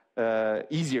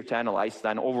easier to analyze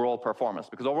than overall performance,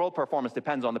 because overall performance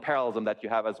depends on the parallelism that you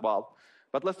have as well.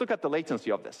 But let's look at the latency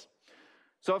of this.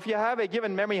 So if you have a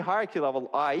given memory hierarchy level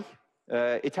I,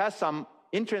 it has some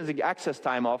intrinsic access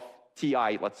time of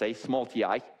Ti, let's say, small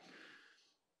Ti.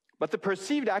 But the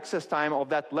perceived access time of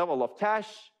that level of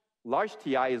cache, large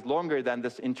Ti, is longer than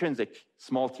this intrinsic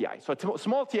small Ti. So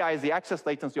small Ti is the access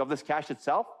latency of this cache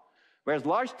itself, whereas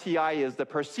large Ti is the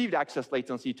perceived access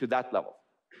latency to that level.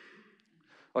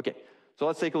 Okay, so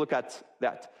let's take a look at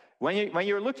that. When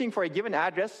you're looking for a given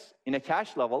address in a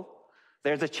cache level,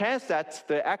 there's a chance that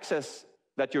the access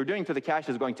that you're doing to the cache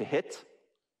is going to hit.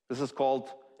 This is called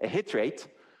a hit rate.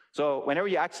 So whenever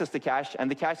you access the cache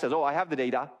and the cache says, oh, I have the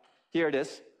data, here it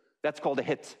is, that's called a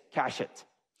hit, cache hit.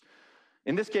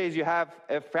 In this case, you have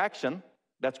a fraction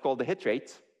that's called the hit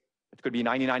rate. It could be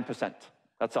 99%.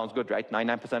 That sounds good, right?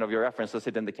 99% of your references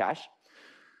hit in the cache.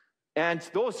 And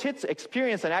those hits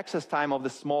experience an access time of the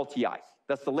small ti.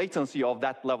 That's the latency of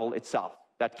that level itself,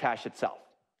 that cache itself.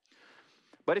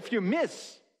 But if you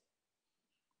miss,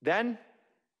 then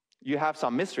you have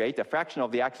some miss rate, a fraction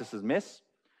of the accesses miss.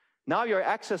 Now your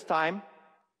access time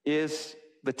is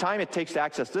the time it takes to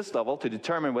access this level to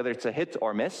determine whether it's a hit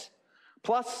or miss,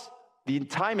 plus the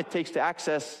time it takes to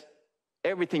access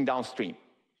everything downstream,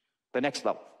 the next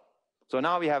level. So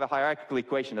now we have a hierarchical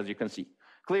equation, as you can see.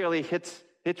 Clearly, hit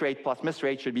rate plus miss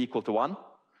rate should be equal to 1.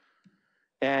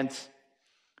 And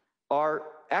our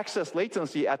access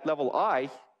latency at level I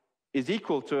is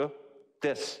equal to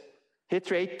this. Hit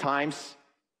rate times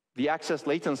the access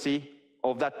latency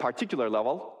of that particular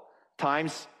level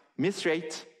times miss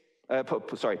rate,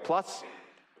 plus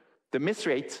the miss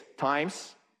rate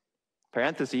times,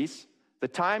 parentheses, the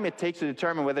time it takes to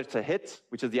determine whether it's a hit,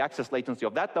 which is the access latency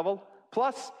of that level,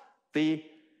 plus the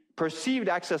perceived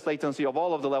access latency of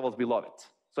all of the levels below it.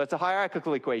 So it's a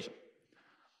hierarchical equation.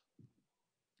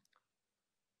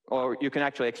 Or you can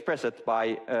actually express it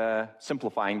by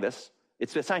simplifying this.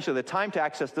 It's essentially the time to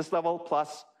access this level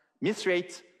plus miss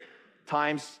rate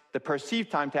times the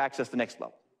perceived time to access the next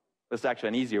level. This is actually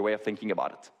an easier way of thinking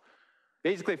about it.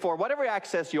 Basically, for whatever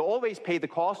access, you always pay the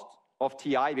cost of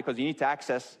TI because you need to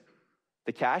access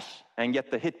the cache and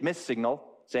get the hit-miss signal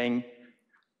saying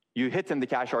you hit in the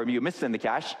cache or you missed in the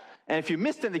cache. And if you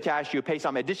missed in the cache, you pay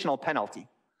some additional penalty.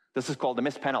 This is called the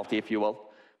miss penalty, if you will,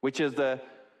 which is the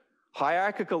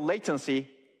hierarchical latency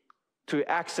to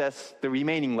access the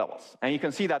remaining levels. And you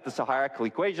can see that this is a hierarchical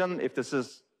equation. If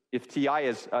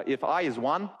I is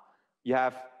 1, you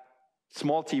have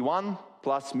small t1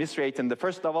 plus miss rate in the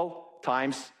first level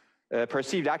times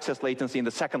perceived access latency in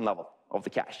the second level of the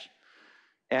cache.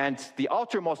 And the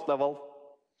outermost level,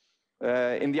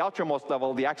 in the outermost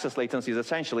level, the access latency is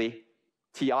essentially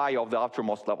ti of the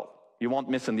outermost level. You won't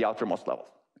miss in the outermost level.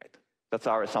 Right? That's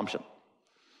our assumption.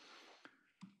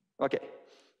 Okay.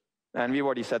 And we've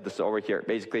already said this over here.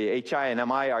 Basically, HI and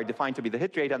MI are defined to be the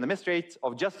hit rate and the miss rate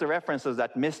of just the references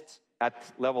that missed at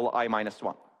level I minus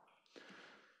 1.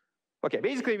 Okay,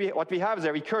 basically what we have is a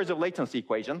recursive latency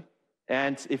equation.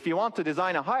 And if you want to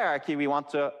design a hierarchy, if we want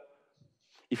to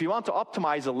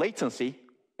optimize the latency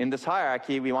in this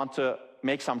hierarchy, we want to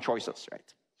make some choices,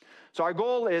 right? So our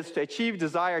goal is to achieve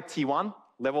desired T1,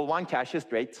 level 1 cache hit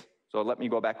rate. So let me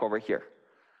go back over here.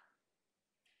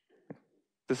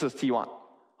 This is T1.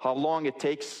 How long it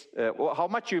takes, how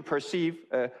much you perceive,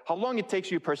 how long it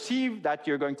takes you perceive that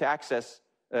you're going to access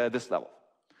this level.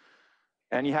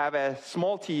 And you have a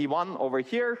small t1 over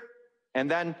here, and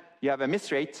then you have a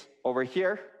miss rate over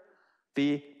here.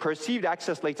 The perceived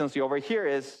access latency over here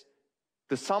is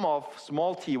the sum of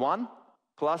small t1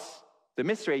 plus the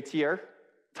miss rate here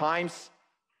times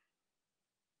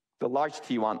the large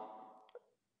t1,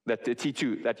 the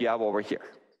t2 that you have over here.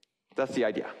 That's the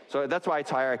idea. So that's why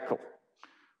it's hierarchical.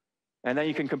 And then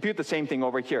you can compute the same thing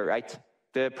over here, right?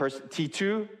 The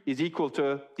T2 is equal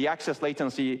to the access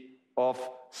latency of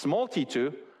small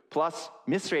t2 plus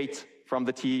miss rate from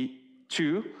the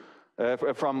T2,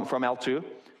 from L2,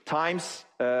 times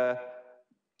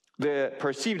the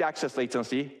perceived access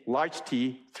latency, large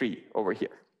T3 over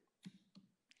here.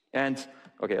 And,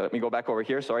 okay, let me go back over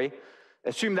here, sorry.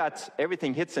 Assume that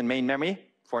everything hits in main memory.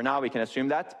 For now, we can assume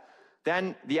that.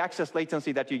 Then the access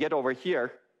latency that you get over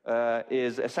here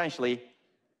is essentially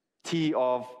T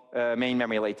of main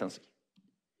memory latency.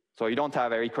 So you don't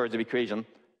have a recursive equation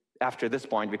after this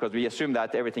point because we assume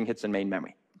that everything hits in main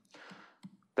memory.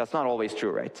 That's not always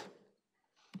true, right?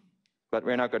 But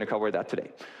we're not going to cover that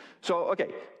today. So, okay,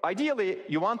 ideally,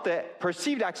 you want the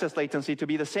perceived access latency to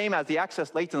be the same as the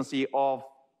access latency of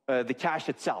the cache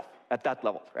itself at that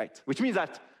level, right? Which means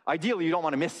that ideally, you don't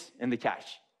want to miss in the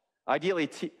cache. Ideally,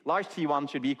 large T1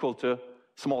 should be equal to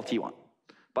small t1.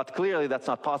 But clearly, that's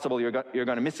not possible. You're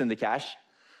going to miss in the cache.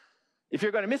 If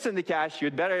you're going to miss in the cache,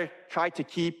 you'd better try to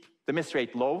keep the miss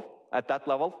rate low at that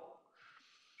level.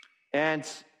 And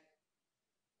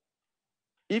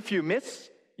if you miss,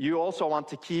 you also want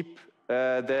to keep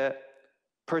the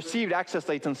perceived access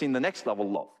latency in the next level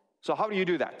low. So how do you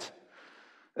do that?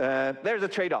 There's a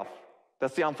trade-off.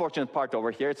 That's the unfortunate part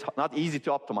over here. It's not easy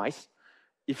to optimize.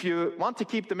 If you want to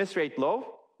keep the miss rate low,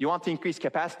 you want to increase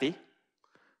capacity.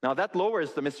 Now that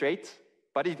lowers the miss rate,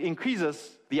 but it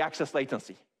increases the access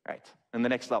latency, right, in the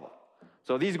next level.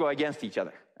 So these go against each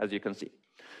other, as you can see.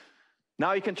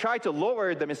 Now you can try to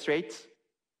lower the miss rate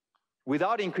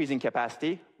without increasing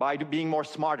capacity by being more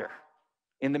smarter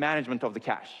in the management of the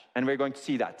cache. And we're going to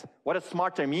see that. What does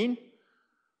smarter mean?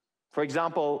 For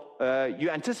example, you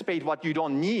anticipate what you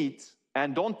don't need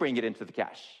and don't bring it into the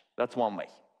cache. That's one way.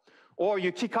 Or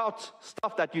you kick out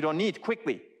stuff that you don't need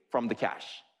quickly from the cache.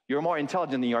 You're more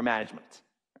intelligent in your management.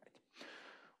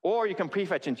 Or you can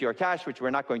prefetch into your cache, which we're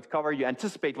not going to cover. You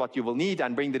anticipate what you will need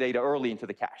and bring the data early into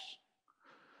the cache.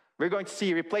 We're going to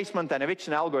see replacement and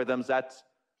eviction algorithms that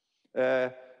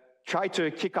try to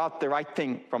kick out the right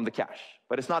thing from the cache,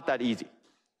 but it's not that easy.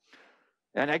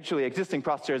 And actually, existing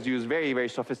processors use very, very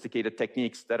sophisticated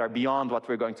techniques that are beyond what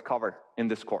we're going to cover in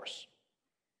this course.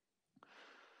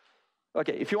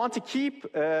 Okay, if you want to keep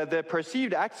the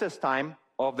perceived access time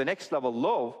of the next level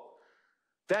low,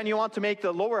 then you want to make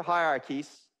the lower hierarchies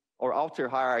or outer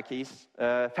hierarchies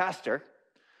faster.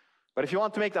 But if you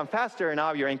want to make them faster,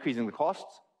 now you're increasing the cost.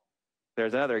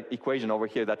 There's another equation over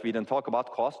here that we didn't talk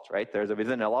about, cost, right? There's a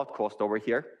within and out cost over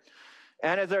here.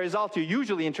 And as a result, you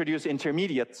usually introduce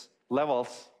intermediate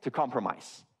levels to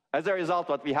compromise. As a result,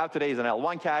 what we have today is an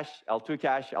L1 cache, L2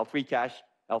 cache, L3 cache,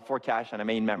 L4 cache, and a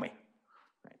main memory.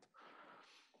 Right.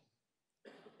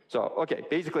 So, okay,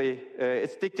 basically,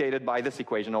 it's dictated by this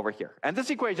equation over here. And this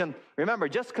equation, remember,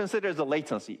 just considers the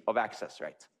latency of access,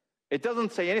 right? It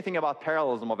doesn't say anything about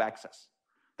parallelism of access.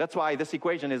 That's why this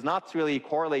equation is not really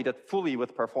correlated fully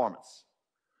with performance.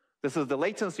 This is the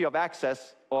latency of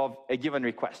access of a given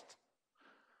request.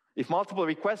 If multiple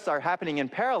requests are happening in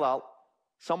parallel,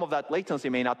 some of that latency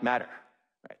may not matter,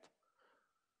 right?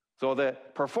 So the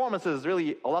performance is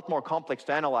really a lot more complex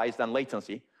to analyze than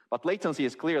latency, but latency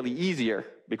is clearly easier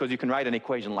because you can write an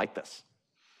equation like this.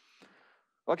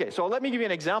 Okay, so let me give you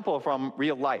an example from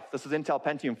real life. This is Intel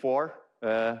Pentium 4.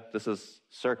 This is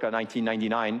circa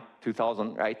 1999,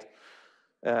 2000, right?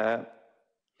 And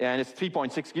it's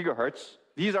 3.6 gigahertz.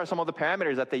 These are some of the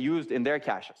parameters that they used in their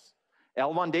caches.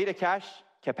 L1 data cache,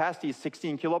 capacity is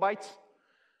 16 kilobytes.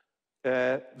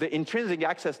 The intrinsic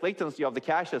access latency of the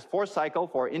cache is 4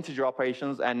 cycles for integer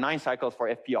operations and 9 cycles for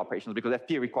FP operations, because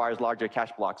FP requires larger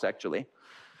cache blocks, actually.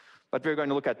 But we're going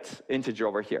to look at integer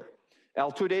over here.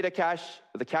 L2 data cache,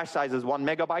 the cache size is 1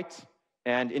 megabyte,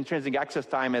 and intrinsic access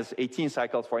time is 18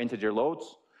 cycles for integer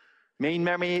loads. Main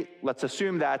memory, let's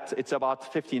assume that it's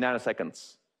about 50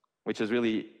 nanoseconds, which is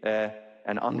really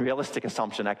an unrealistic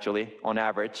assumption, actually, on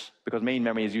average, because main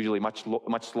memory is usually much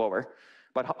slower,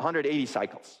 but 180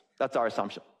 cycles. That's our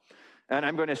assumption. And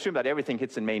I'm going to assume that everything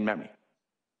hits in main memory.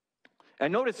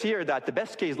 And notice here that the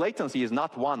best case latency is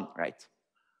not 1, right?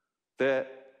 The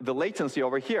latency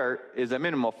over here is a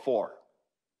minimum of 4.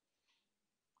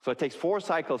 So it takes 4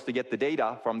 cycles to get the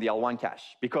data from the L1 cache,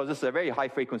 because this is a very high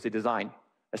frequency design,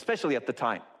 especially at the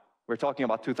time. We're talking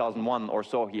about 2001 or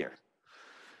so here.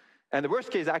 And the worst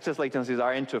case access latencies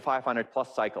are into 500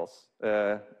 plus cycles.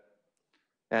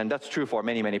 And that's true for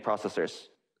many, many processors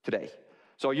today.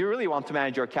 So you really want to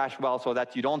manage your cache well so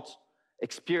that you don't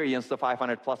experience the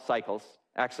 500 plus cycles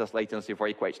access latency for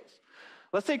equations.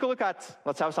 Let's take a look at,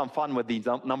 let's have some fun with these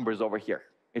numbers over here.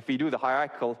 If we do the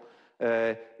hierarchical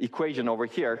equation over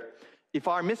here, if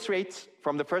our miss rate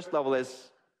from the first level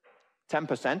is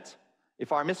 10%,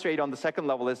 if our miss rate on the second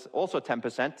level is also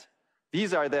 10%,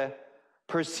 these are the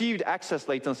perceived access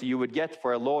latency you would get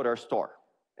for a load or store.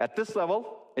 At this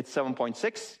level, it's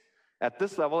 7.6. At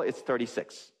this level, it's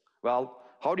 36. Well,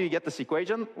 how do you get this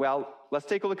equation? Well, let's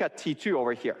take a look at T2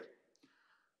 over here.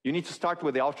 You need to start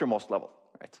with the outermost level,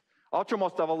 right?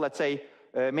 Outermost level, let's say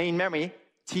main memory,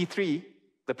 T3,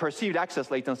 the perceived access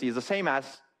latency is the same as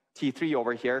T3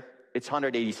 over here. It's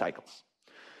 180 cycles.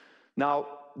 Now,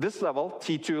 this level,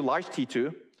 T2, large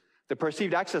T2, the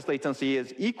perceived access latency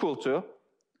is equal to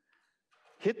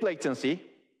hit latency,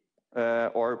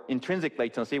 or intrinsic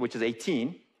latency, which is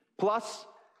 18, plus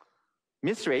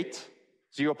miss rate,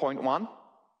 0.1,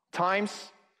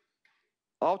 times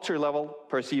outer level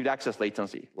perceived access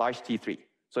latency, large T3.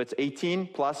 So it's 18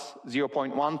 plus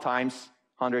 0.1 times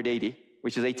 180,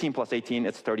 which is 18 plus 18,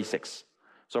 it's 36.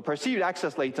 So perceived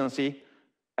access latency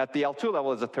at the L2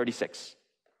 level is at 36.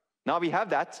 Now we have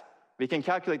that, we can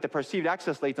calculate the perceived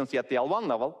access latency at the L1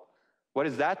 level. What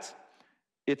is that?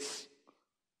 It's,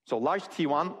 so large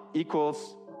T1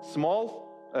 equals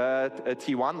small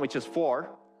T1, which is 4,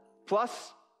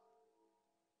 plus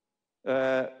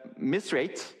miss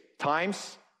rate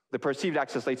times the perceived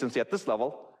access latency at this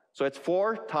level. So it's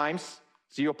 4 times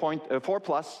 4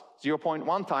 plus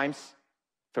 0.1 times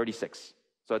 36.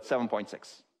 So it's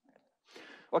 7.6.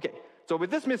 Okay, so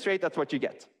with this miss rate, that's what you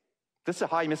get. This is a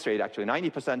high miss rate, actually.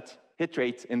 90% hit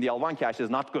rate in the L1 cache is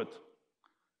not good,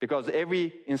 because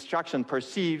every instruction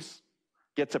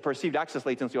gets a perceived access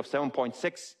latency of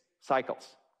 7.6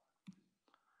 cycles.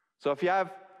 So if you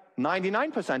have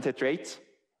 99% hit rate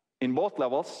in both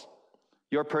levels,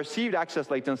 your perceived access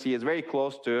latency is very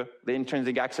close to the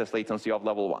intrinsic access latency of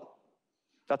level 1.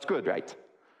 That's good, right?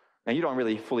 And you don't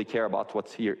really fully care about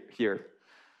what's here.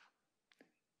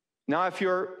 Now, if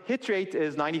your hit rate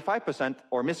is 95%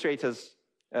 or miss rate is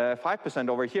 5%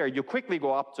 over here, you quickly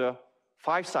go up to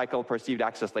 5-cycle perceived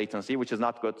access latency, which is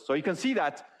not good. So you can see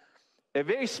that a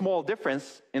very small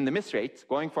difference in the miss rate,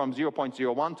 going from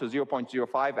 0.01 to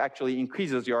 0.05, actually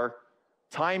increases your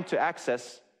time to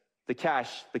access the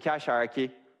cache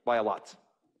hierarchy by a lot.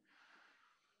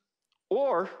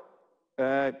 Or,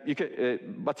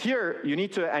 but here you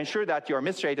need to ensure that your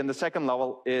miss rate in the second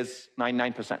level is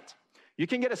 99%. You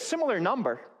can get a similar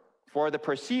number for the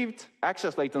perceived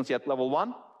access latency at level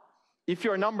 1 if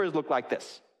your numbers look like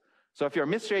this. So if your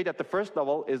miss rate at the first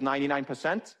level is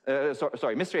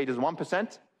 99%, miss rate is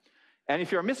 1%, and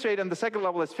if your miss rate in the second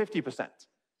level is 50%.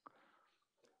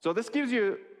 So this gives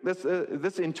you,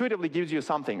 this intuitively gives you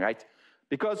something, right?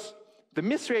 Because the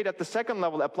miss rate at the second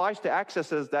level applies to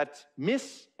accesses that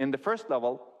miss in the first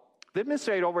level. The miss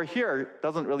rate over here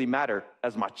doesn't really matter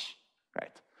as much,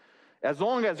 right? As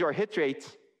long as your hit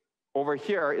rate over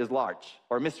here is large,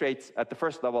 or miss rate at the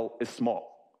first level is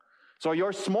small. So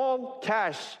your small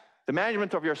cache, the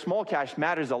management of your small cache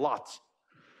matters a lot.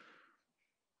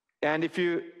 And if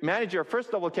you manage your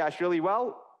first level cache really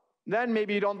well, then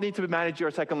maybe you don't need to manage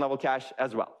your second level cache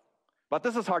as well. But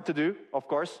this is hard to do, of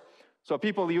course. So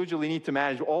people usually need to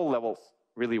manage all levels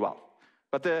really well.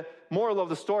 But the moral of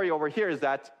the story over here is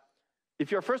that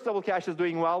if your first level cache is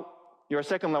doing well, your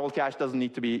second level cache doesn't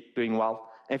need to be doing well.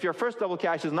 And if your first level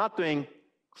cache is not doing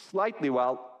slightly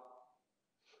well,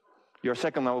 your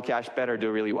second level cache better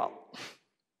do really well.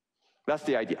 That's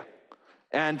the idea.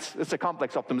 And it's a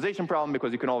complex optimization problem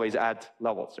because you can always add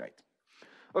levels, right?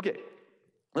 Okay,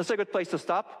 this is a good place to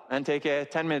stop and take a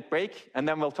 10-minute break, and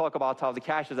then we'll talk about how the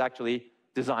cache is actually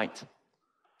designed.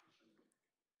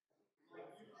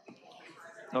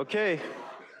 Okay,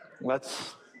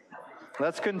 let's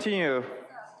continue.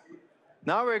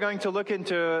 Now we're going to look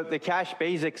into the cache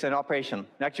basics and operation.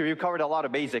 Actually, we've covered a lot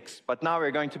of basics, but now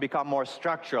we're going to become more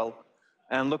structural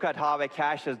and look at how a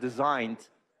cache is designed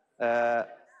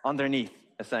underneath,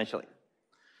 essentially.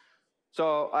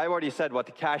 So I already said what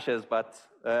the cache is, but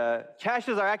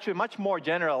caches are actually much more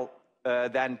general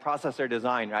than processor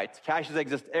design, right? Caches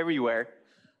exist everywhere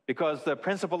because the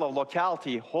principle of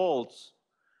locality holds,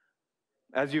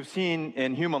 as you've seen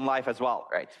in human life as well,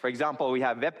 right? For example, we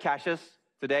have web caches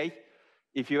today.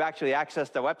 If you actually access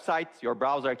the website, your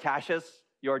browser caches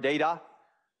your data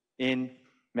in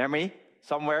memory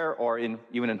somewhere or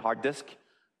even in hard disk,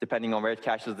 depending on where it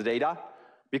caches the data,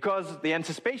 because the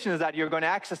anticipation is that you're going to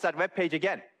access that web page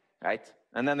again, right?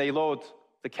 And then they load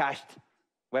the cached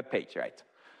web page, right?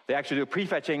 They actually do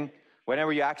prefetching.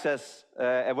 Whenever you access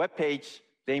a web page,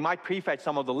 they might prefetch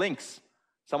some of the links,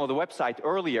 some of the website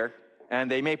earlier, and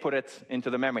they may put it into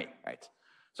the memory, right?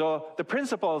 So the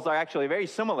principles are actually very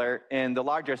similar in the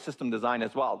larger system design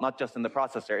as well, not just in the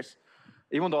processors.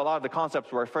 Even though a lot of the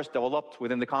concepts were first developed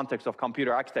within the context of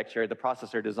computer architecture, the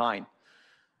processor design.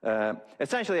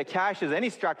 Essentially, a cache is any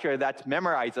structure that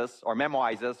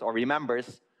memoizes or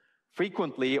remembers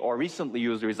frequently or recently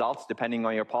used results, depending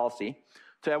on your policy,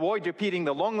 to avoid repeating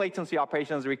the long latency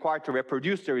operations required to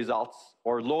reproduce the results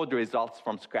or load the results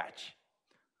from scratch.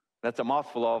 That's a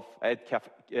mouthful of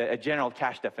a general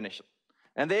cache definition.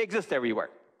 And they exist everywhere.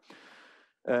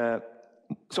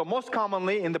 So most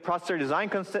commonly in the processor design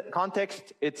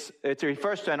context, it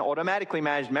refers to an automatically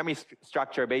managed memory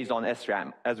structure based on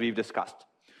SRAM, as we've discussed.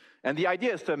 And the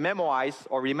idea is to memoize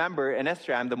or remember in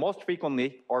SRAM the most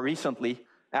frequently or recently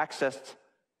accessed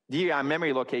DRAM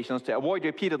memory locations to avoid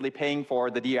repeatedly paying for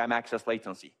the DRAM access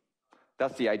latency.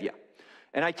 That's the idea.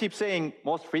 And I keep saying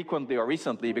most frequently or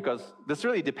recently because this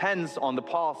really depends on the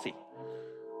policy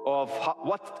of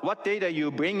what data you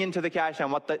bring into the cache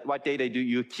and what data do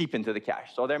you keep into the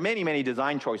cache. So there are many, many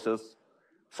design choices,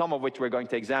 some of which we're going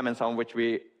to examine, some of which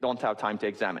we don't have time to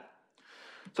examine.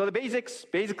 So the basics,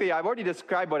 basically, I've already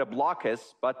described what a block is,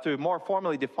 but to more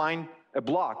formally define a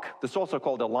block, this is also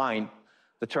called a line.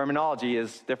 The terminology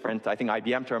is different. I think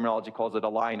IBM terminology calls it a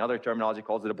line, other terminology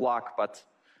calls it a block, but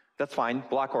that's fine,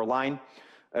 block or line.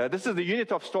 This is the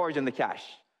unit of storage in the cache.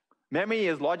 Memory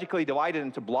is logically divided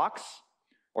into blocks,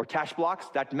 or cache blocks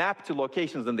that map to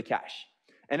locations in the cache.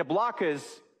 And a block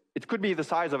it could be the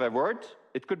size of a word,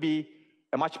 it could be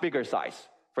a much bigger size.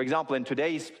 For example, in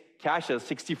today's caches,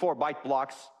 64-byte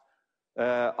blocks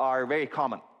are very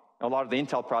common. A lot of the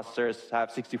Intel processors have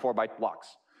 64-byte blocks.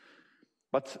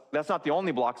 But that's not the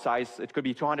only block size, it could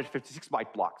be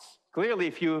 256-byte blocks. Clearly,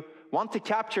 if you want to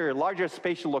capture larger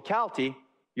spatial locality,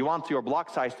 you want your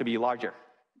block size to be larger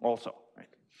also. Right?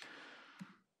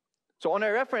 So on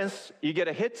a reference, you get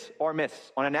a hit or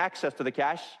miss on an access to the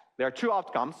cache. There are two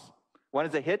outcomes. One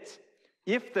is a hit.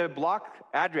 If the block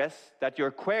address that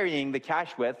you're querying the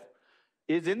cache with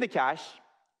is in the cache,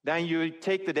 then you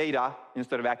take the data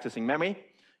instead of accessing memory.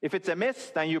 If it's a miss,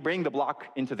 then you bring the block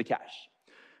into the cache.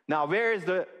 Now, where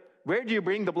do you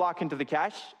bring the block into the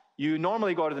cache? You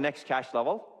normally go to the next cache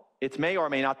level. It may or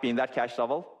may not be in that cache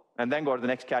level, and then go to the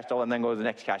next cache level, and then go to the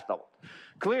next cache level.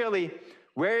 Clearly,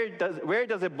 where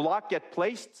does a block get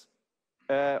placed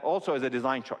also is a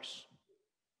design choice.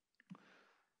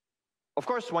 Of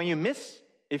course, when you miss,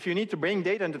 if you need to bring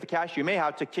data into the cache, you may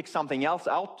have to kick something else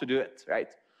out to do it, right?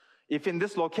 If in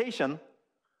this location,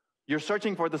 you're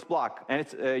searching for this block, and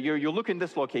you look in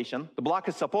this location, the block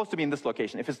is supposed to be in this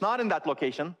location. If it's not in that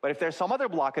location, but if there's some other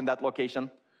block in that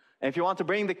location, and if you want to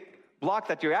bring the block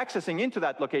that you're accessing into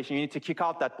that location, you need to kick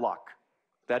out that block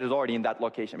that is already in that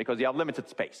location because you have limited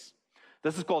space.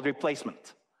 This is called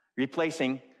replacement,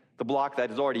 replacing the block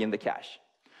that is already in the cache.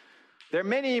 There are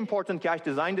many important cache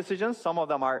design decisions. Some of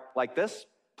them are like this: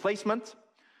 placement,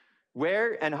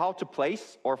 where and how to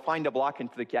place or find a block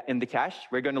in the cache.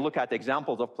 We're going to look at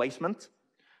examples of placement.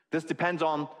 This depends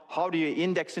on how do you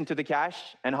index into the cache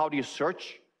and how do you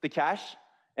search the cache.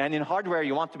 And in hardware,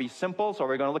 you want to be simple, so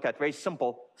we're going to look at very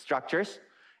simple structures.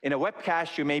 In a web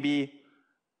cache, you may be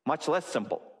much less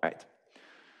simple, right?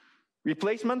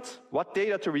 Replacement, what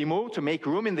data to remove to make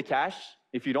room in the cache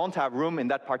if you don't have room in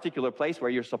that particular place where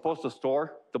you're supposed to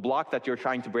store the block that you're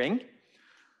trying to bring.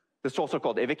 This is also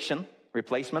called eviction,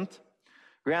 replacement.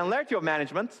 Granularity of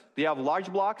management, do you have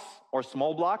large blocks or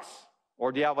small blocks?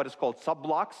 Or do you have what is called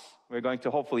sub-blocks? We're going to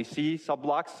hopefully see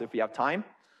sub-blocks if we have time.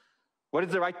 What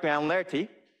is the right granularity?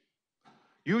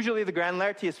 Usually the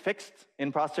granularity is fixed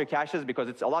in processor caches because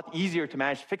it's a lot easier to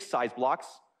manage fixed size blocks.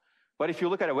 But if you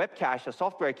look at a web cache, a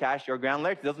software cache, your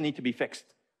granularity doesn't need to be fixed.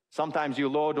 Sometimes you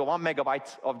load 1 megabyte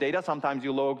of data, sometimes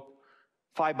you load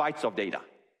 5 bytes of data,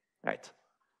 right?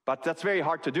 But that's very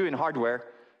hard to do in hardware.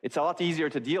 It's a lot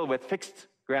easier to deal with fixed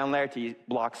granularity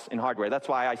blocks in hardware. That's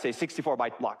why I say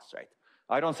 64-byte blocks, right?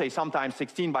 I don't say sometimes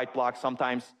 16-byte blocks,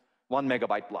 sometimes 1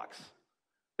 megabyte blocks.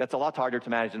 That's a lot harder to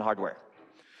manage in hardware.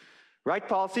 Write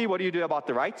policy, what do you do about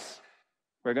the writes?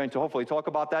 We're going to hopefully talk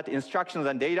about that. Instructions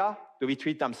and data, do we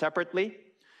treat them separately?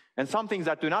 And some things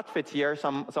that do not fit here,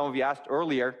 some of you asked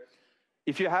earlier,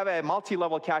 if you have a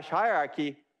multi-level cache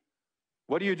hierarchy,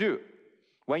 what do you do?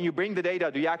 When you bring the data,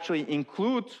 do you actually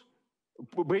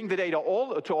bring the data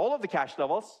to all of the cache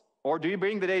levels, or do you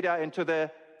bring the data into the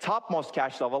topmost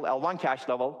cache level, L1 cache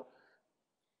level,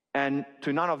 and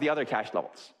to none of the other cache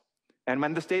levels? And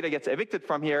when this data gets evicted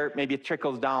from here, maybe it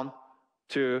trickles down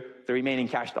to the remaining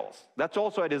cache levels. That's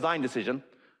also a design decision,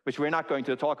 which we're not going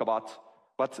to talk about,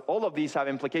 but all of these have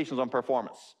implications on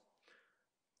performance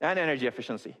and energy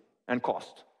efficiency and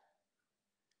cost.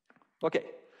 Okay,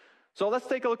 so let's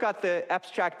take a look at the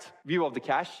abstract view of the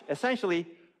cache. Essentially,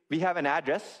 we have an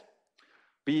address.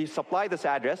 We supply this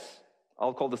address.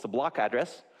 I'll call this a block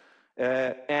address.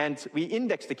 And we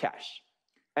index the cache.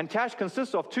 And cache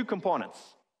consists of two components: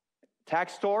 tag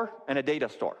store and a data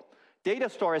store.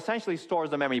 Data store essentially stores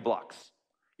the memory blocks.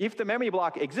 If the memory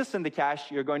block exists in the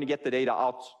cache, you're going to get the data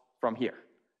out from here.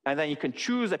 And then you can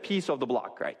choose a piece of the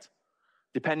block, right?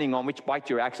 Depending on which byte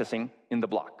you're accessing in the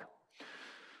block.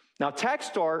 Now, tag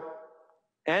store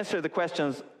answers the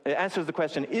question,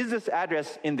 is this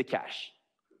address in the cache?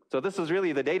 So this is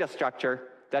really the data structure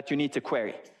that you need to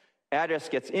query. Address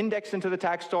gets indexed into the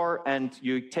tag store, and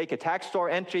you take a tag store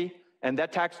entry, and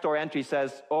that tag store entry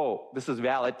says, oh, this is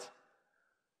valid,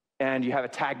 and you have a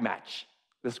tag match.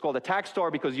 This is called a tag store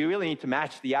because you really need to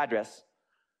match the address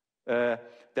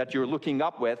that you're looking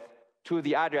up with to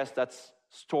the address that's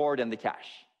stored in the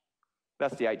cache.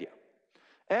 That's the idea.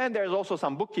 And there's also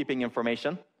some bookkeeping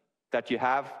information that you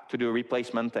have to do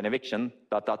replacement and eviction, ...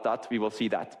 We will see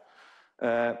that.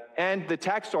 And the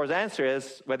tag store's answer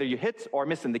is whether you hit or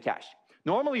miss in the cache.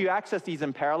 Normally, you access these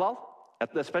in parallel,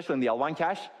 especially in the L1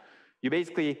 cache. You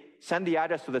basically send the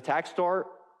address to the tag store,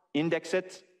 index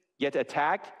it, get a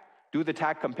tag, do the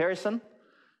tag comparison,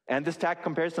 and this tag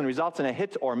comparison results in a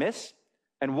hit or miss.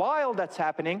 And while that's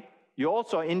happening, you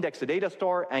also index the data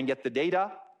store and get the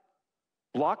data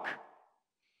block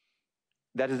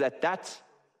that is at that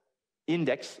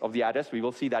index of the address. We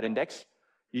will see that index.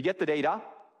 You get the data,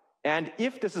 and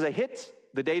if this is a hit,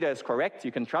 the data is correct,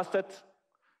 you can trust it.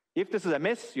 If this is a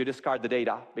miss, you discard the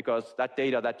data, because that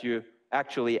data that you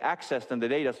actually accessed in the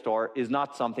data store is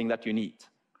not something that you need.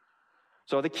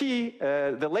 So the key,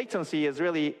 the latency is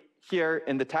really here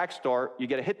in the tag store. You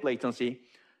get a hit latency,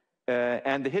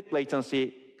 and the hit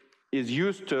latency is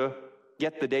used to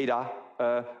get the data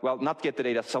well, not get the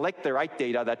data, select the right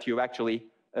data that you've actually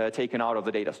taken out of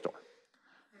the data store.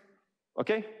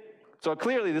 Okay? So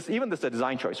clearly, this is a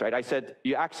design choice, right? I said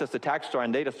you access the tag store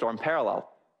and data store in parallel.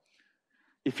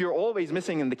 If you're always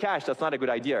missing in the cache, that's not a good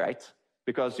idea, right?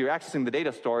 Because you're accessing the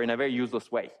data store in a very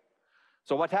useless way.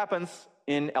 So what happens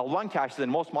in L1 caches in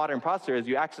most modern processors,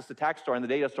 you access the tag store and the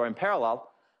data store in parallel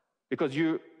because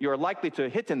you're likely to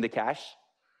hit in the cache.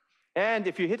 And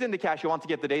if you hit in the cache, you want to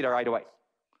get the data right away.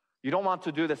 You don't want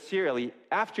to do this serially.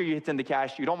 After you hit in the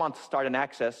cache, you don't want to start an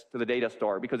access to the data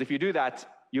store, because if you do that,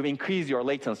 you increase your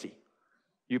latency.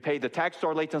 You pay the tag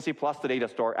store latency plus the data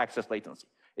store access latency.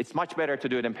 It's much better to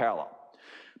do it in parallel.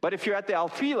 But if you're at the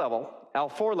L3 level,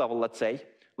 L4 level, let's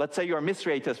say your miss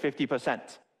rate is 50%,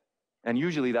 and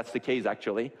usually that's the case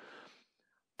actually,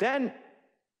 then,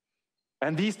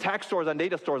 and these tag stores and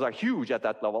data stores are huge at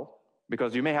that level,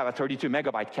 because you may have a 32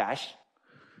 megabyte cache.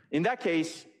 In that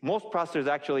case, most processors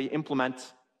actually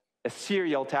implement a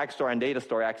serial tag store and data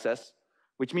store access,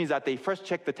 which means that they first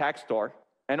check the tag store,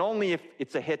 and only if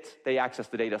it's a hit, they access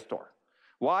the data store.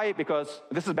 Why? Because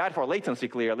this is bad for latency,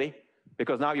 clearly,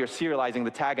 because now you're serializing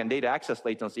the tag and data access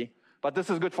latency, but this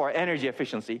is good for energy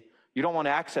efficiency. You don't want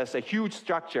to access a huge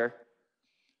structure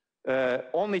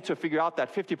only to figure out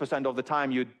that 50% of the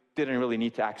time you didn't really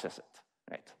need to access it,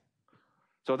 right?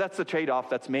 So that's the trade-off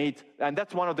that's made, and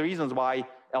that's one of the reasons why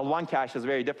L1 cache is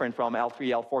very different from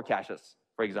L3, L4 caches,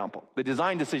 for example. The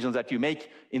design decisions that you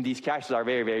make in these caches are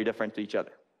very, very different to each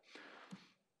other.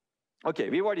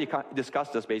 Okay, we've already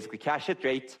discussed this basically. Cache hit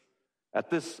rate,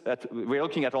 we're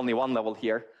looking at only one level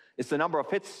here. It's the number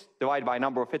of hits divided by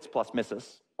number of hits plus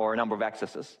misses, or number of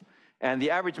accesses. And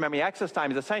the average memory access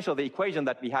time is essentially the equation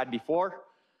that we had before.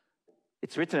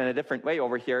 It's written in a different way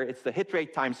over here. It's the hit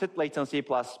rate times hit latency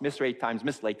plus miss rate times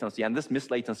miss latency. And this miss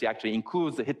latency actually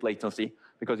includes the hit latency,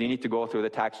 because you need to go through the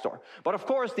tag store. But of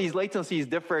course, these latencies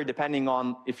differ depending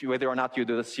on whether or not you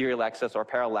do the serial access or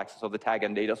parallel access of the tag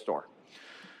and data store.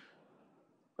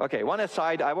 Okay, one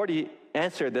aside, I've already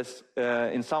answered this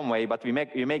in some way, but we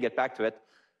may get back to it.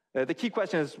 The key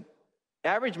question is,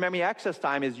 average memory access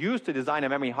time is used to design a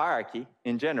memory hierarchy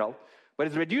in general, but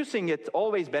is reducing it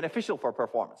always beneficial for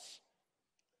performance?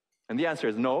 And the answer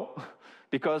is no,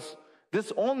 because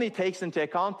this only takes into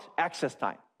account access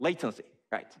time, latency,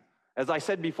 right? As I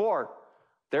said before,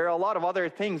 there are a lot of other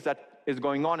things that is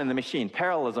going on in the machine,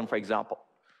 parallelism, for example,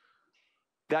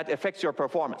 that affects your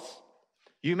performance.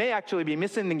 You may actually be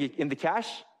missing in the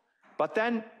cache, but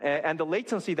then, and the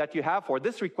latency that you have for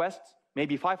this request may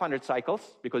be 500 cycles,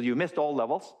 because you missed all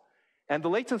levels, and the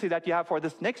latency that you have for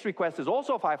this next request is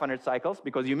also 500 cycles,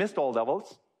 because you missed all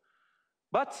levels,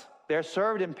 but they're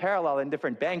served in parallel in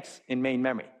different banks in main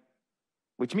memory,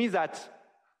 which means that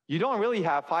you don't really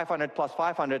have 500 plus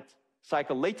 500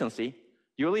 cycle latency.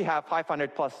 You really have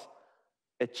 500 plus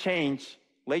a change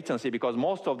latency, because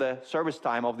most of the service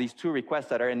time of these two requests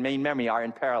that are in main memory are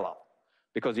in parallel,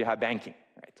 because you have banking,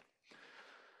 right?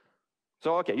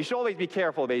 So, okay, you should always be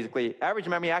careful, basically. Average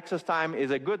memory access time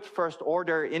is a good first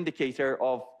order indicator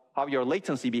of how your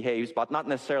latency behaves, but not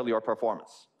necessarily your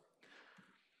performance.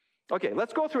 Okay,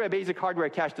 let's go through a basic hardware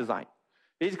cache design.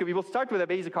 Basically, we will start with a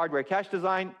basic hardware cache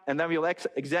design, and then we'll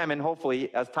examine,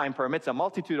 hopefully, as time permits, a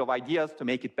multitude of ideas to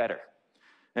make it better.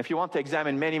 And if you want to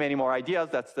examine many, many more ideas,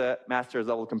 that's the master's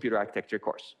level computer architecture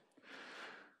course.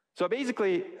 So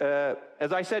basically,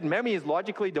 as I said, memory is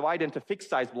logically divided into fixed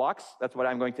size blocks. That's what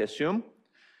I'm going to assume.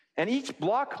 And each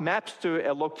block maps to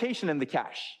a location in the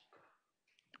cache.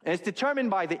 And it's determined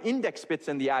by the index bits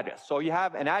in the address. So you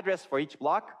have an address for each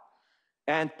block,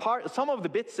 and some of the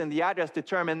bits in the address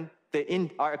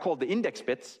are called the index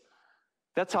bits.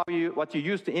 That's what you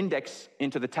use to index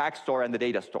into the tag store and the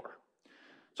data store.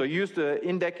 So you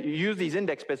use these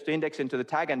index bits to index into the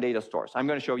tag and data stores. I'm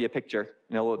going to show you a picture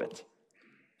in a little bit.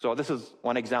 So this is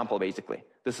one example, basically.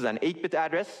 This is an 8-bit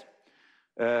address.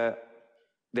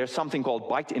 There's something called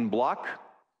byte in block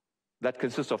that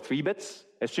consists of 3 bits,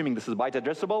 assuming this is byte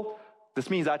addressable. This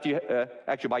means that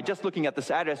actually, by just looking at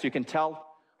this address, you can tell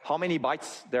how many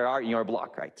bytes there are in your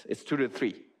block, right? It's 2 to the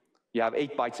 3. You have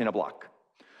 8 bytes in a block.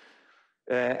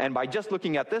 And by just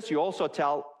looking at this, you also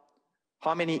tell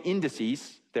how many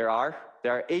indices there are.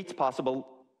 There are 8 possible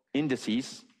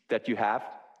indices that you have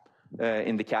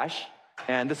in the cache.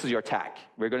 And this is your tag.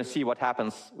 We're going to see what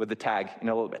happens with the tag in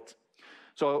a little bit.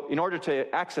 So in order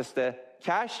to access the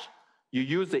cache, you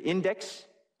use the index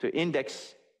to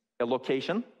index a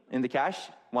location in the cache,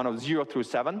 one of 0 through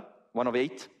 7, one of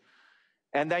 8.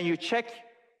 And then you check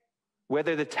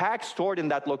whether the tag stored in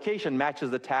that location matches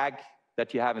the tag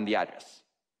that you have in the address.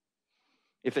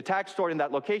 If the tag stored in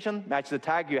that location matches the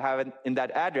tag you have in that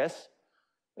address,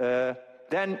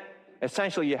 then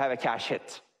essentially you have a cache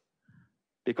hit.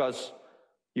 Because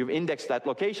you've indexed that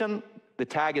location, the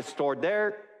tag is stored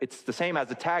there, it's the same as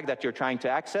the tag that you're trying to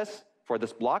access for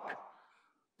this block,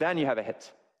 then you have a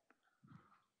hit.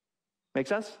 Make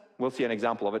sense? We'll see an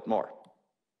example of it more.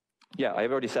 Yeah,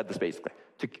 I've already said this basically.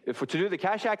 To do the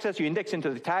cache access, you index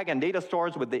into the tag and data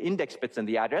stores with the index bits in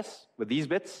the address, with these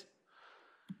bits.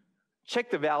 Check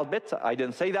the valid bit. I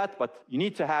didn't say that, but you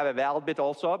need to have a valid bit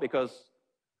also, because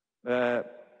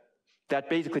that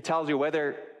basically tells you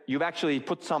whether you've actually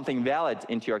put something valid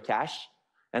into your cache.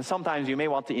 And sometimes you may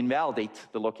want to invalidate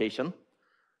the location,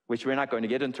 which we're not going to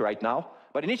get into right now.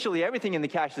 But initially, everything in the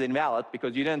cache is invalid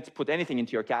because you didn't put anything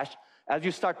into your cache. As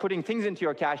you start putting things into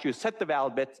your cache, you set the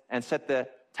valid bit and set the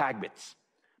tag bits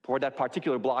for that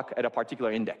particular block at a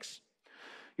particular index.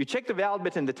 You check the valid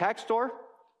bit in the tag store,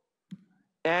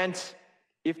 and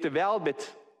if the valid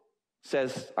bit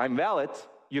says, I'm valid,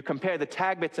 you compare the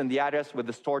tag bits in the address with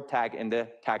the stored tag in the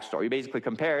tag store. You basically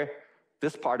compare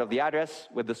this part of the address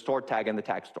with the stored tag in the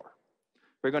tag store.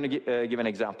 We're going to give an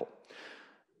example.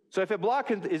 So if a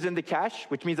block is in the cache,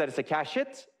 which means that it's a cache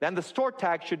hit, then the stored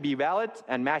tag should be valid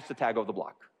and match the tag of the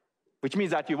block, which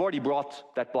means that you've already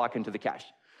brought that block into the cache.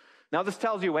 Now this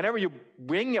tells you whenever you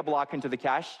bring a block into the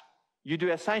cache, you do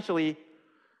essentially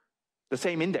the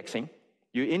same indexing.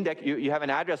 You have an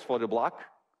address for the block.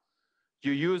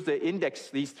 You use the index,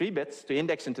 these 3 bits, to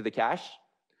index into the cache.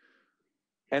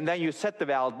 And then you set the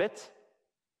valid bit.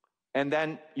 And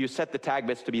then you set the tag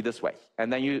bits to be this way.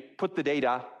 And then you put the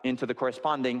data into the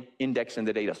corresponding index in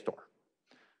the data store.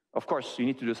 Of course, you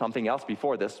need to do something else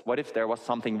before this. What if there was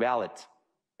something valid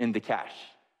in the cache?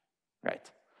 Right.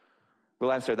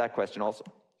 We'll answer that question also.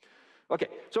 Okay,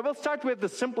 so we'll start with the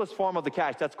simplest form of the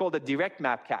cache. That's called a direct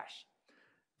map cache.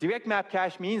 Direct map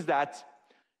cache means that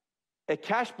a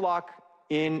cache block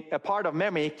in a part of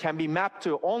memory can be mapped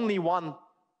to only one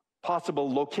possible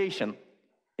location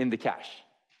in the cache.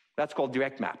 That's called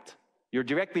direct mapped. You're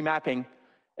directly mapping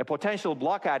a potential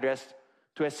block address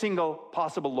to a single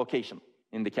possible location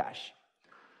in the cache.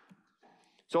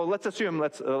 So let's assume,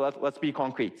 let's be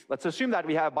concrete. Let's assume that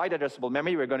we have byte addressable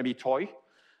memory. We're going to be toy.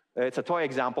 It's a toy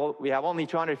example. We have only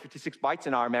 256 bytes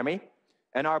in our memory,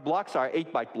 and our blocks are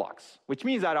 8-byte blocks, which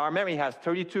means that our memory has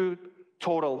 32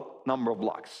 total number of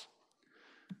blocks.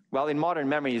 Well, in modern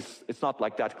memories, it's not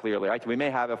like that clearly, right? We may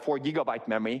have a 4 gigabyte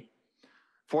memory.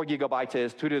 4 gigabytes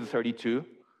is 2 to the 32.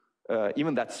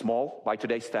 Even that's small by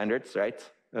today's standards, right?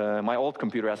 My old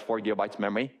computer has 4 gigabytes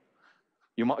memory.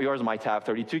 Yours might have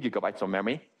 32 gigabytes of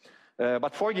memory.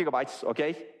 But 4 gigabytes,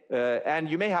 okay? And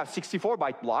you may have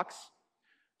 64-byte blocks.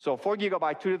 So 4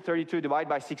 gigabyte, 2 to the 32 divided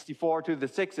by 64, 2 to the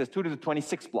 6 is 2 to the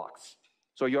 26 blocks.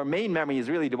 So your main memory is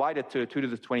really divided to 2 to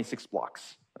the 26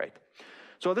 blocks, right?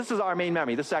 So this is our main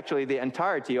memory. This is actually the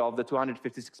entirety of the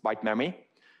 256-byte memory.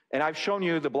 And I've shown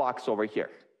you the blocks over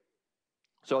here.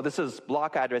 So this is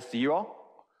block address 0.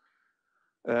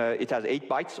 It has 8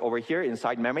 bytes over here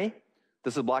inside memory.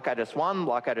 This is block address 1,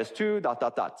 block address 2, ...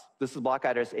 This is block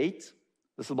address 8.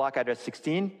 This is block address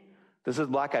 16. This is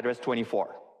block address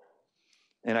 24.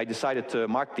 And I decided to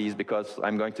mark these because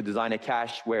I'm going to design a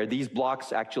cache where these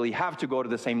blocks actually have to go to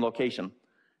the same location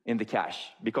in the cache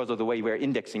because of the way we're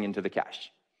indexing into the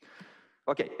cache.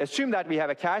 Okay, assume that we have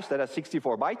a cache that has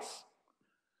 64 bytes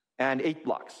and 8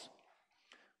 blocks.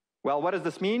 Well, what does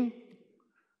this mean?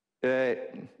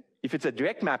 If it's a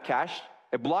direct map cache,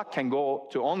 a block can go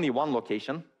to only one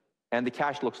location, and the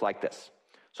cache looks like this.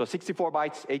 So 64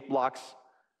 bytes, 8 blocks,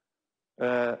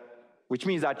 which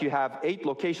means that you have 8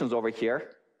 locations over here,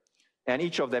 and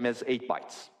each of them is 8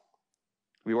 bytes.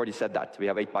 We already said that. We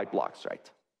have 8-byte blocks, right?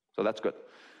 So that's good.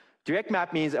 Direct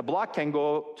map means a block can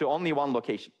go to only one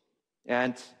location.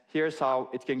 And here's how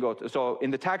it can go. So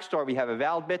in the tag store, we have a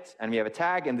valid bit, and we have a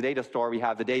tag. In the data store, we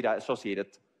have the data associated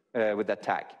with that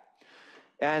tag.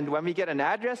 And when we get an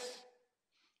address,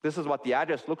 this is what the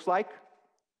address looks like.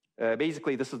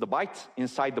 Basically, this is the byte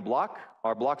inside the block.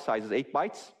 Our block size is 8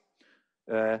 bytes.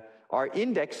 Our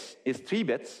index is 3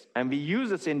 bits, and we use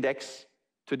this index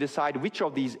to decide which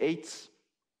of these 8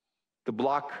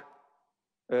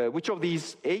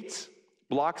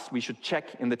 blocks we should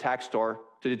check in the tag store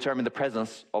to determine the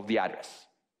presence of the address.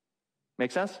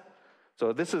 Make sense?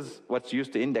 So this is what's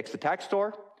used to index the tag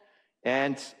store,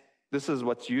 and this is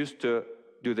what's used to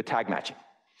do the tag matching.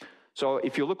 So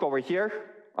if you look over here,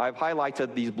 I've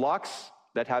highlighted these blocks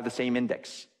that have the same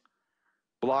index.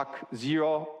 Block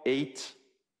 0, 8,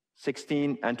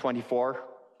 16, and 24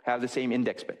 have the same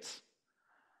index bits.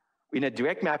 In a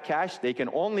direct map cache, they can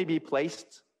only be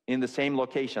placed in the same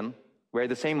location, where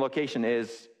the same location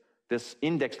is this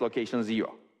index location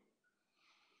 0.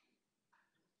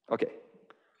 Okay,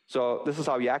 So this is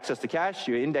how you access the cache.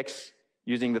 You index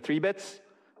using the 3 bits,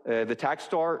 the tag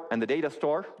store and the data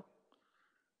store.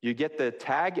 You get the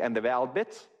tag and the val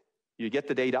bit. You get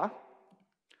the data.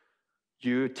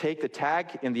 You take the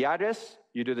tag in the address.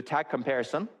 You do the tag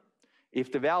comparison.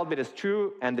 If the val bit is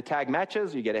true and the tag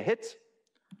matches, you get a hit.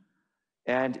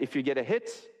 And if you get a hit,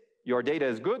 your data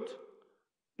is good.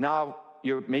 Now,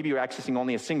 maybe you're accessing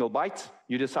only a single byte.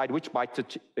 You decide which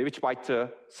byte to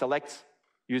select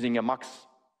using a mux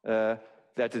that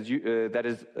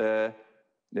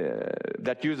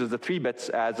uses the 3 bits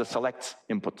as a select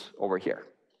input over here.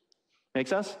 Make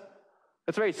sense?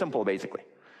 It's very simple, basically.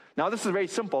 Now, this is very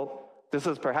simple. This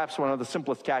is perhaps one of the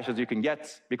simplest caches you can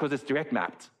get because it's direct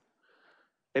mapped.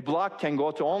 A block can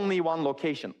go to only one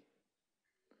location.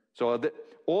 So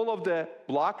all of the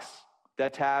blocks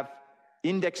that have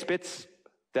index bits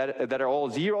that are all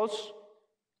zeros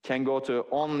can go to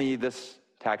only this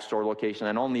tag store location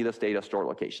and only this data store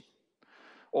location.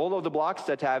 All of the blocks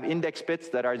that have index bits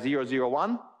that are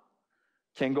 001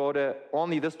 can go to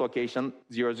only this location,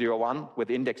 001, with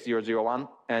index 001,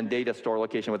 and data store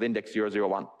location with index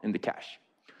 001 in the cache.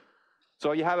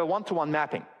 So you have a one-to-one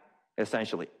mapping,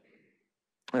 essentially.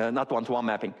 Not one-to-one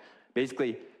mapping.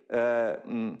 Basically,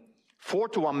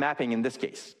 4-to-1 mapping in this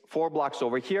case. 4 blocks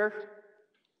over here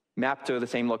map to the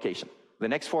same location. The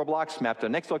next 4 blocks map to the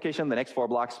next location. The next 4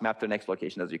 blocks map to the next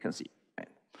location, as you can see. Right?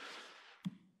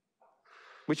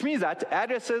 Which means that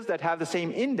addresses that have the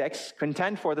same index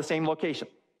contend for the same location.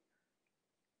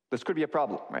 This could be a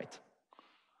problem, right?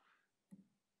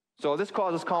 So this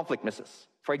causes conflict misses.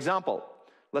 For example,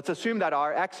 let's assume that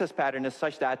our access pattern is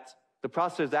such that the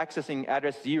processor is accessing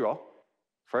address 0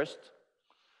 first.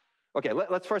 Okay,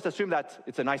 let's first assume that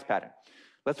it's a nice pattern.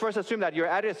 Let's first assume that you're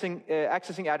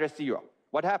accessing address 0.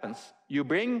 What happens? You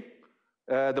bring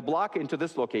the block into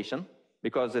this location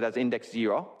because it has index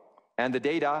 0, and the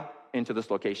data into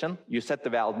this location. You set the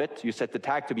val bit, you set the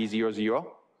tag to be 00,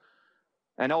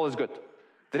 and all is good.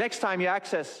 The next time you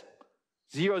access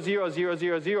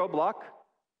 00000 block,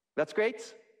 that's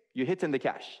great, you hit in the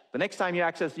cache. The next time you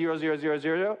access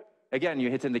 00000, again, you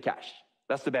hit in the cache.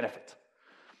 That's the benefit.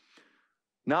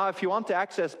 Now, if you want to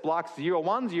access blocks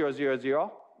 01000,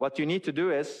 what you need to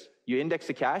do is you index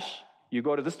the cache, you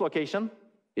go to this location,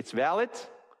 it's valid,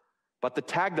 but the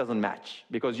tag doesn't match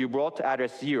because you brought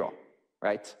address 0,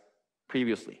 right,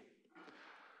 previously.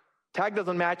 Tag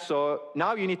doesn't match, so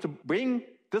now you need to bring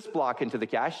this block into the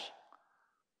cache.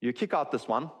 You kick out this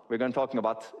one. We're going to be talking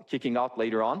about kicking out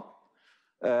later on.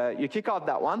 You kick out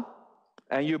that one,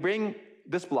 and you bring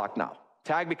this block now.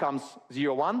 Tag becomes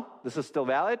 01, this is still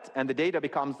valid, and the data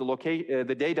becomes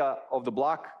the data of the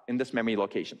block in this memory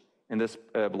location, in this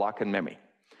block in memory.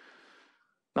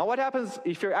 Now what happens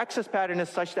if your access pattern is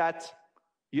such that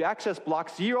you access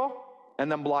block 0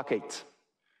 and then block 8,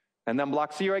 and then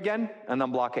block 0 again, and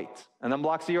then block 8, and then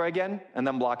block 0 again, and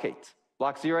then block 8,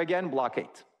 block 0 again, block 8.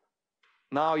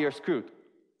 Now you're screwed.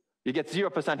 You get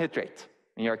 0% hit rate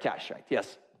in your cache, right?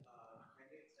 Yes?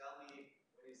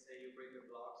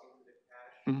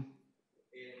 Mm-hmm.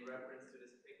 In reference to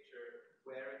this picture,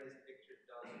 where in this picture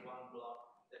does one block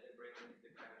that you bring into the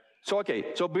cache? So,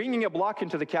 okay, so bringing a block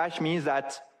into the cache means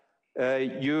that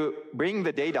you bring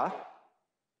the data,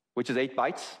 which is 8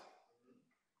 bytes,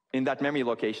 in that memory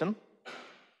location.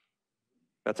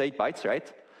 That's 8 bytes,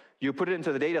 right? You put it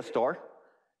into the data store.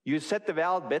 You set the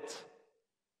val bit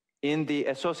in the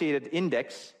associated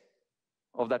index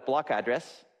of that block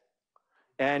address,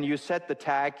 and you set the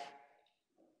tag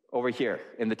over here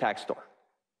in the tag store.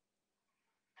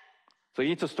 So you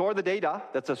need to store the data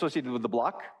that's associated with the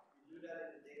block. You do that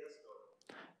in the data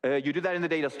store. You do that in the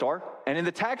data store. And in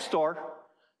the tag store,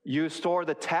 you store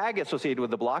the tag associated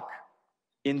with the block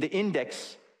in the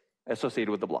index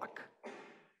associated with the block.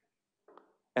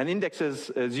 And index is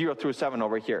 0 through 7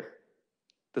 over here.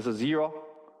 This is 0,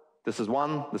 this is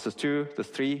 1, this is 2, this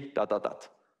is 3, dot, dot, dot.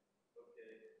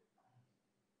 Okay.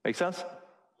 Make sense?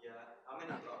 Yeah. How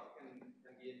many blocks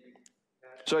can be in the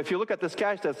cache? So if you look at this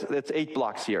cache, that's 8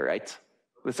 blocks here, right?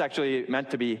 It's actually meant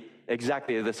to be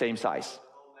exactly the same size. The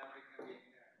whole memory can be in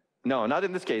cache? No, not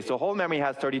in this case. The whole memory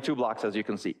has 32 blocks, as you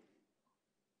can see.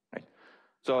 Right?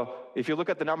 So if you look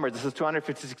at the numbers, this is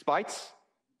 256 bytes,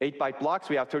 8-byte blocks.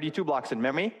 We have 32 blocks in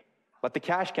memory, but the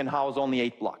cache can house only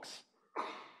 8 blocks.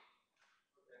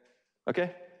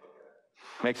 Okay?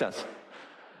 Makes sense.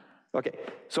 Okay,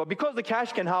 so because the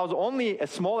cache can house only a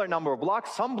smaller number of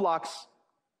blocks, some blocks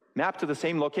map to the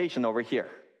same location over here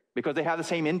because they have the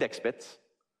same index bits.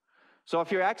 So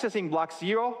if you're accessing block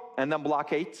 0 and then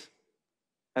block 8,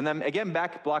 and then again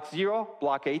back block 0,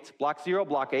 block 8, block 0,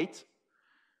 block 8,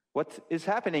 what is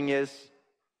happening is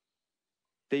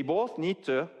they both need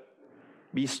to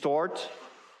be stored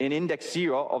in index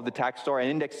 0 of the tag store and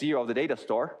index 0 of the data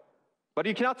store. But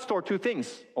you cannot store two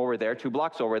things over there, two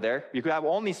blocks over there. You could have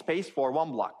only space for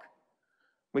one block,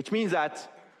 which means that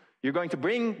you're going to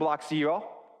bring block 0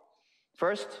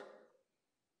 first.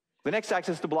 The next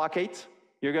access to block 8,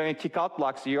 you're going to kick out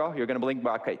block 0, you're going to bring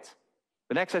block 8.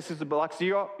 The next access to block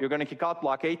 0, you're going to kick out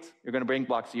block 8, you're going to bring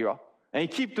block 0. And you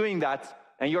keep doing that,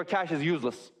 and your cache is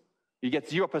useless. You get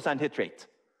 0% hit rate.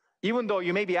 Even though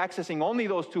you may be accessing only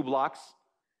those two blocks,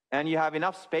 and you have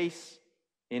enough space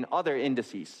in other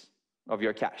indices of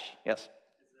your cache. Yes? Is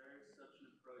there such an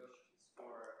approach to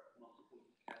store multiple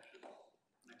caches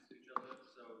next to each other?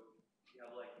 So you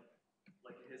have like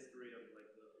a history of like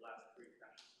the last 3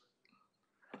 caches?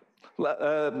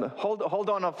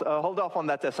 Hold off on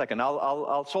that a second.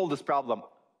 I'll solve this problem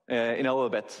in a little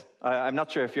bit. I'm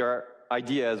not sure if your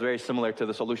idea is very similar to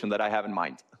the solution that I have in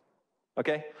mind.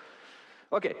 Okay?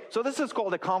 Okay, so this is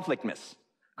called a conflict miss.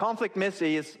 Conflict miss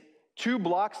is two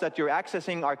blocks that you're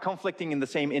accessing are conflicting in the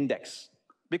same index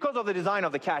because of the design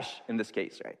of the cache in this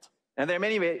case, right? And there are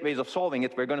many ways of solving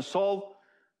it. We're going to solve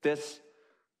this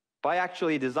by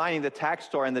actually designing the tag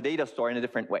store and the data store in a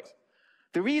different way.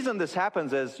 The reason this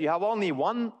happens is you have only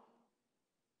one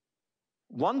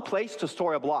place to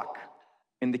store a block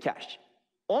in the cache.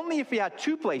 Only if we had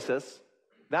 2 places,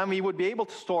 then we would be able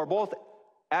to store both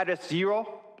address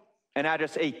 0 and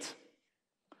address 8.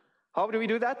 How do we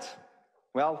do that?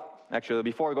 Well, actually,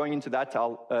 before going into that,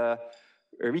 I'll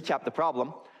recap the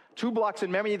problem. 2 blocks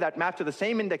in memory that map to the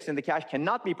same index in the cache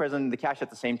cannot be present in the cache at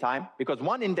the same time because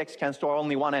one index can store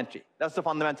only one entry. That's the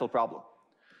fundamental problem.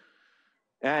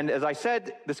 And as I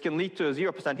said, this can lead to a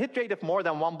 0% hit rate if more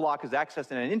than one block is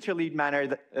accessed in an interleaved manner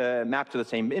that, mapped to the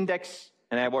same index.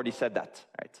 And I've already said that,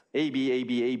 right? AB,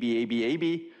 AB, AB, AB,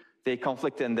 AB. They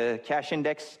conflict in the cache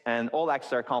index, and all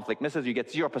access are conflict misses. You get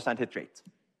 0% hit rate.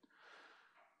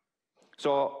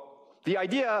 So the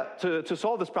idea to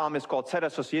solve this problem is called set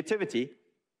associativity.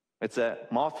 It's a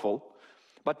mouthful.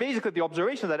 But basically, the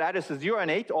observation that addresses 0 and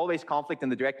 8 always conflict in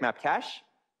the direct map cache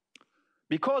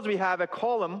because we have a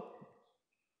column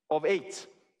of 8.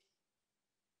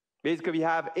 Basically, we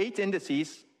have 8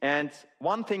 indices, and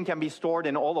one thing can be stored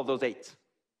in all of those 8.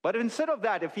 But instead of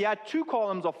that, if we had 2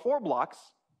 columns of 4 blocks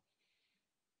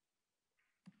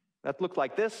that look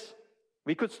like this,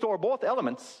 we could store both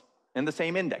elements in the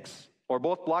same index, or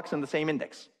both blocks in the same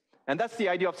index. And that's the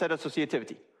idea of set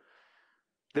associativity.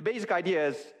 The basic idea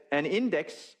is an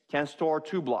index can store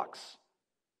 2 blocks.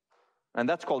 And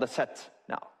that's called a set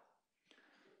now.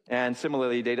 And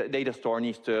similarly, data store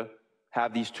needs to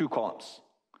have these 2 columns.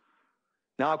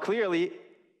 Now, clearly,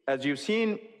 as you've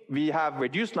seen, we have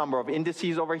reduced number of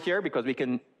indices over here because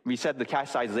we set the cache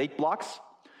size as 8 blocks.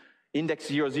 Index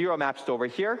 0, 0 maps to over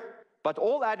here. But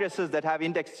all addresses that have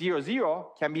index 0,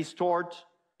 0 can be stored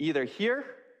either here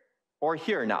or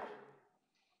here now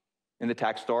in the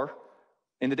tag store,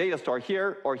 in the data store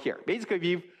here or here. Basically,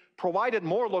 we've provided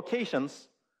more locations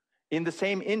in the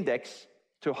same index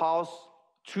to house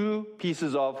 2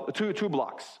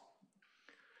 blocks.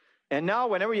 And now,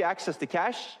 whenever you access the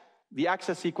cache, the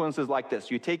access sequence is like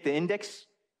this. You take the index,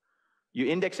 you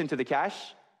index into the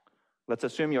cache. Let's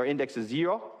assume your index is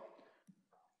 0.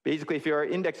 Basically, if your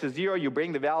index is 0, you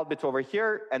bring the val bit over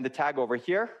here and the tag over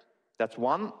here. That's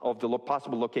one of the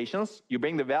possible locations. You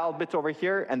bring the val bit over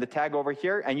here and the tag over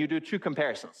here, and you do 2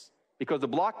 comparisons, because the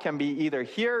block can be either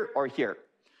here or here.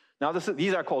 Now,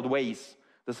 these are called ways.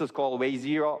 This is called way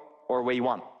 0 or way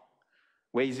 1.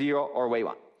 Way 0 or way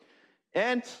 1.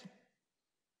 And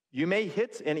you may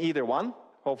hit in either one,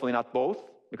 hopefully not both,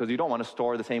 because you don't want to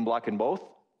store the same block in both.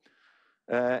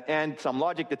 And some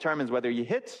logic determines whether you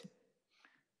hit.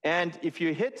 And if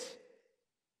you hit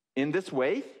in this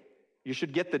way, you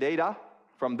should get the data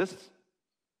from this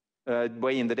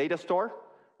way in the data store.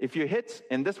 If you hit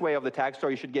in this way of the tag store,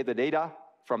 you should get the data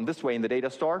from this way in the data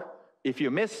store. If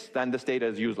you miss, then this data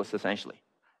is useless, essentially.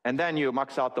 And then you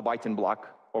max out the byte in block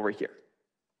over here.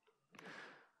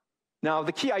 Now,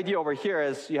 the key idea over here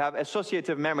is you have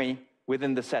associative memory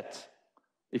within the set.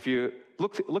 If you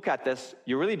look at this,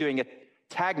 you're really doing a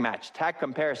tag match, tag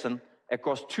comparison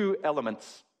across 2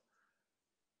 elements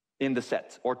in the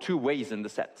set, or 2 ways in the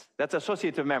set. That's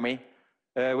associative memory,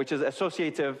 which is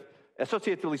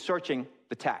associatively searching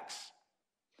the tags.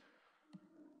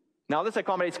 Now, this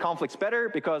accommodates conflicts better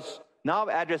because now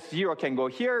address 0 can go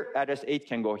here, address 8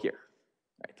 can go here.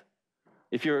 Right?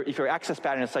 If your access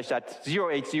pattern is such that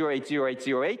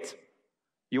 08080808,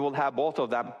 you will have both of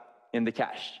them in the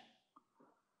cache.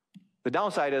 The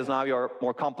downside is now you're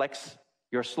more complex,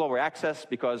 you're slower access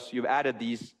because you've added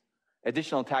these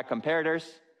additional tag comparators.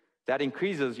 That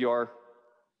increases your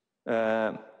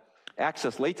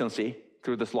access latency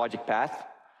through this logic path,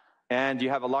 and you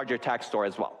have a larger tag store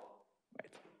as well.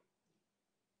 Right.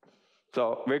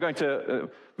 So we're going to,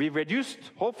 we've reduced,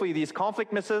 hopefully, these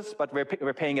conflict misses, but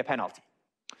we're paying a penalty.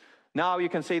 Now you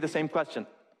can say the same question.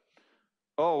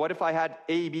 Oh, what if I had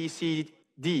A, B, C,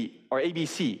 D, or A, B,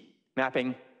 C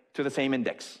mapping to the same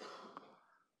index?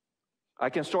 I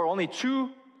can store only 2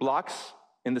 blocks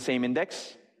in the same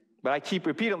index, but I keep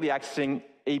repeatedly accessing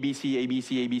ABC,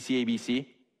 ABC, ABC, ABC,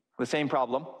 the same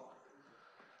problem.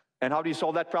 And how do you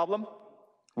solve that problem?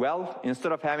 Well,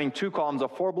 instead of having 2 columns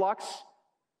of 4 blocks,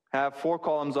 have 4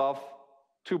 columns of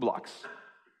 2 blocks.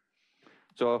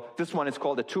 So this one is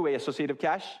called a 2-way associative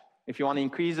cache. If you want to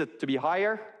increase it to be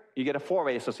higher, you get a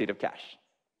 4-way associative cache.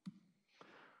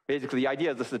 Basically, the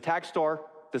idea is this is a tag store.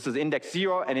 This is index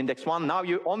 0 and index 1. Now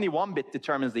only 1 bit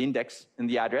determines the index in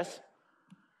the address.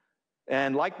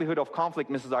 And likelihood of conflict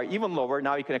misses are even lower.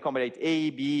 Now you can accommodate A,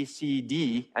 B, C,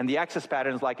 D, and the access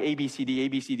patterns like A, B, C, D, A,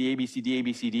 B, C, D, A, B, C, D, A,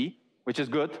 B, C, D, which is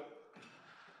good.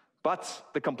 But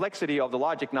the complexity of the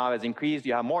logic now has increased.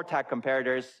 You have more tag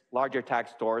comparators, larger tag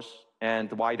stores,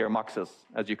 and wider muxes,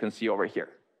 as you can see over here.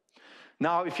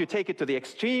 Now, if you take it to the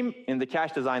extreme in the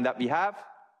cache design that we have,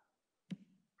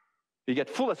 you get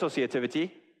full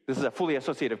associativity. This is a fully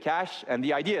associative cache, and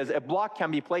the idea is a block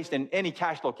can be placed in any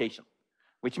cache location,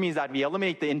 which means that we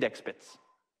eliminate the index bits.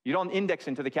 You don't index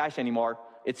into the cache anymore.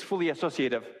 It's fully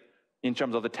associative in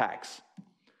terms of the tags.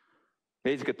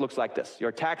 Basically, it looks like this.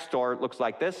 Your tag store looks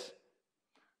like this.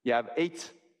 You have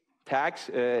 8 tags,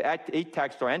 8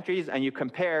 tag store entries, and you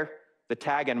compare the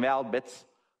tag and val bits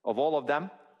of all of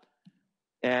them.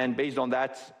 And based on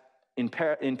that, in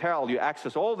parallel, you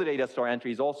access all the data store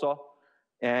entries also,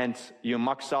 and you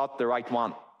mux out the right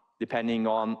one, depending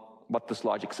on what this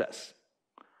logic says.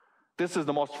 This is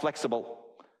the most flexible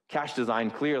cache design,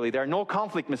 clearly. There are no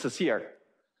conflict misses here,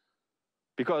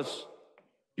 because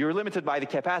you're limited by the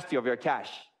capacity of your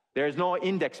cache. There is no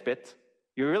index bit.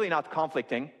 You're really not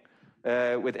conflicting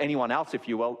with anyone else, if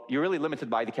you will. You're really limited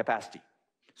by the capacity.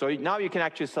 So now you can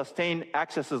actually sustain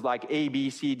accesses like A, B,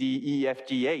 C, D, E, F,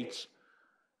 G, H,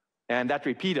 and that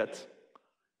repeated.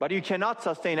 But you cannot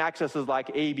sustain accesses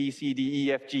like A, B, C, D,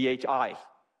 E, F, G, H, I.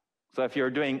 So if you're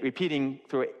repeating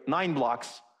through 9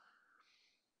 blocks,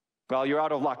 well, you're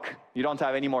out of luck. You don't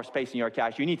have any more space in your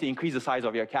cache. You need to increase the size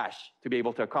of your cache to be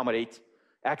able to accommodate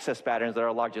access patterns that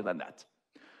are larger than that.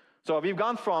 So we've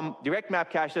gone from direct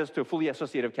map caches to fully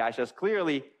associative caches.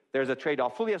 Clearly, there's a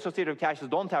trade-off. Fully associative caches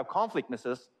don't have conflict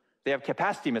misses. They have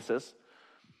capacity misses,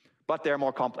 but they're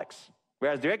more complex.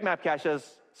 Whereas direct map caches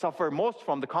suffer most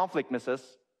from the conflict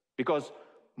misses because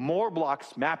more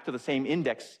blocks map to the same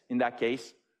index in that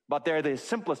case, but they're the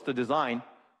simplest to design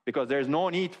because there's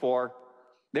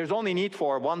only need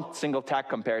for 1 single tag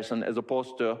comparison as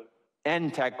opposed to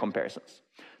n tag comparisons.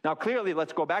 Now, clearly,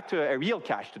 let's go back to a real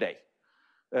cache today.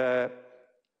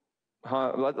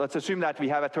 Let's assume that we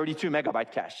have a 32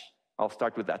 megabyte cache. I'll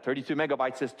start with that. 32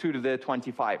 megabytes is 2 to the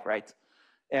 25, right?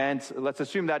 And let's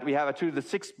assume that we have a 2 to the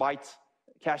 6 byte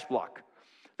cache block.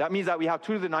 That means that we have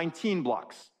 2 to the 19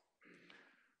 blocks.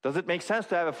 Does it make sense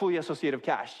to have a fully associative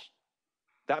cache?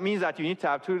 That means that you need to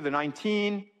have 2 to the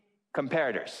 19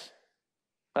 comparators.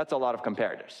 That's a lot of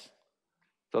comparators.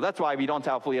 So that's why we don't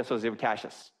have fully associative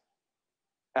caches,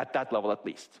 at that level at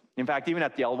least. In fact, even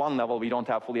at the L1 level, we don't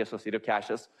have fully associative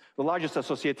caches. The largest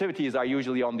associativities are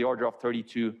usually on the order of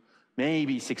 32,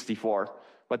 maybe 64,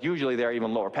 but usually they're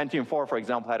even lower. Pentium 4, for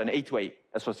example, had an 8-way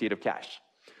associative cache.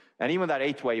 And even that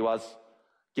 8-way was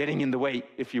getting in the way,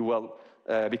 if you will,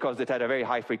 because it had a very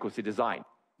high frequency design.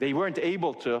 They weren't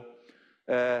able to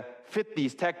fit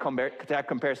these tag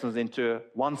comparisons into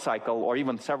 1 cycle or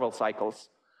even several cycles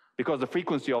because the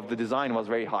frequency of the design was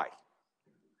very high.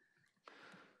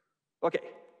 Okay,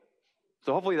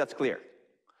 so hopefully that's clear.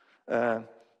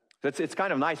 It's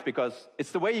kind of nice because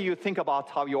it's the way you think about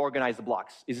how you organize the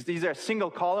blocks. Is there a single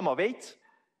column of 8,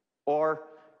 or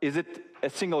is it a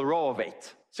single row of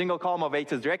 8? Single column of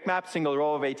 8 is direct map, single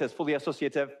row of 8 is fully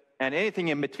associative, and anything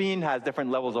in between has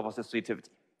different levels of associativity.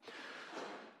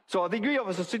 So a degree of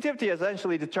associativity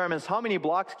essentially determines how many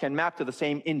blocks can map to the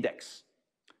same index.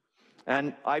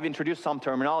 And I've introduced some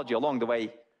terminology along the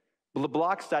way. The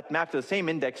blocks that map to the same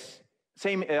index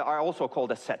are also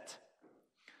called a set.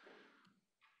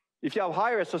 If you have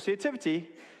higher associativity,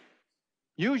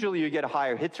 usually you get a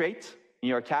higher hit rate in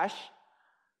your cache,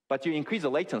 but you increase the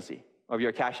latency of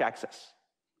your cache access.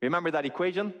 Remember that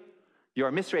equation?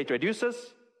 Your miss rate reduces,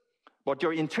 but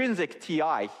your intrinsic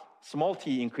TI, small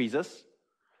t, increases,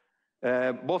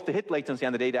 both the hit latency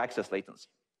and the data access latency.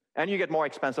 And you get more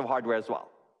expensive hardware as well.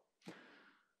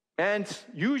 And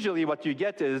usually what you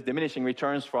get is diminishing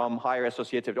returns from higher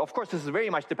associativity. Of course, this is very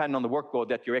much dependent on the workload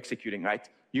that you're executing, right?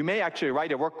 You may actually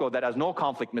write a workload that has no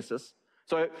conflict misses.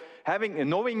 So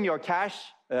knowing your cache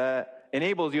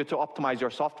enables you to optimize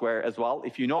your software as well.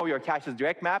 If you know your cache is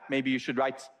direct map, maybe you should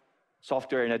write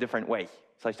software in a different way,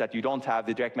 such that you don't have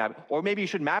the direct map. Or maybe you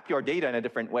should map your data in a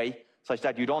different way, such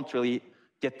that you don't really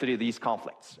get through these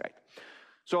conflicts, right?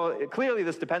 So clearly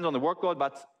this depends on the workload,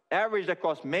 but averaged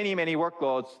across many, many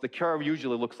workloads, the curve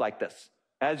usually looks like this.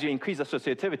 As you increase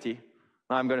associativity,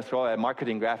 now I'm going to throw a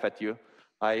marketing graph at you.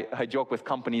 I joke with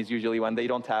companies usually when they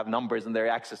don't have numbers in their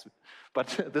axis, but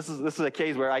this is a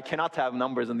case where I cannot have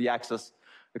numbers in the axis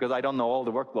because I don't know all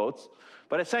the workloads.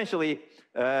 But essentially,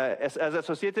 as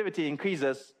associativity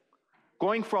increases,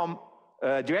 going from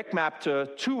direct map to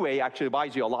two-way actually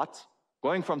buys you a lot.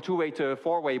 Going from two-way to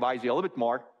four-way buys you a little bit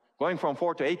more. Going from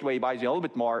 4 to 8-way buys you a little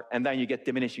bit more, and then you get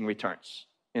diminishing returns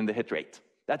in the hit rate.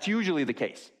 That's usually the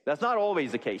case. That's not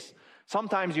always the case.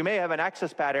 Sometimes you may have an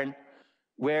access pattern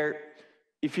where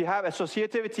if you have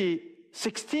associativity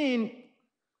 16,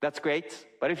 that's great.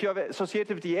 But if you have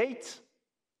associativity 8,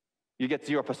 you get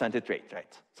 0% hit rate,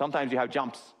 right? Sometimes you have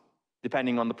jumps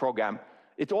depending on the program.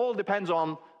 It all depends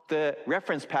on the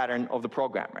reference pattern of the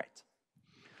program, right?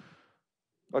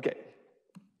 Okay.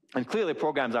 And clearly,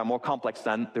 programs are more complex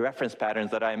than the reference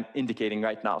patterns that I'm indicating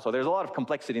right now. So there's a lot of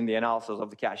complexity in the analysis of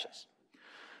the caches.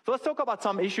 So let's talk about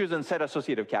some issues in set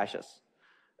associative caches.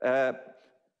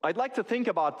 I'd like to think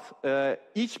about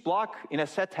each block in a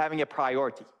set having a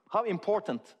priority. How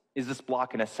important is this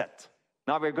block in a set?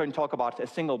 Now we're going to talk about a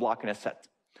single block in a set.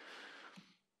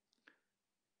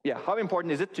 Yeah, how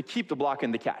important is it to keep the block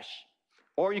in the cache?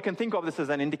 Or you can think of this as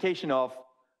an indication of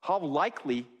how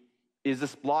likely is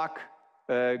this block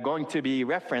going to be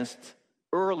referenced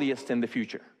earliest in the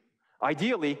future.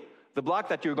 Ideally, the block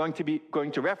that you're going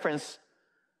to reference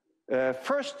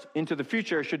first into the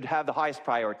future should have the highest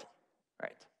priority,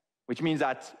 right? Which means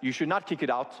that you should not kick it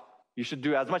out. You should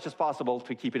do as much as possible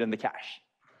to keep it in the cache.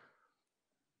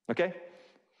 Okay?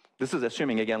 This is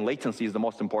assuming, again, latency is the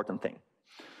most important thing.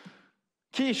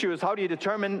 Key issue is how do you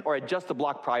determine or adjust the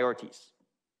block priorities?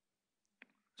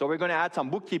 So we're going to add some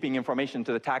bookkeeping information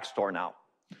to the tag store now.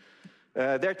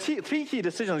 There are three key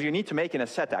decisions you need to make in a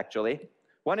set, actually.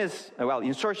 One is, well,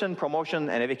 insertion, promotion,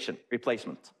 and eviction,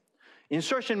 replacement.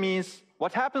 Insertion means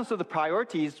what happens to the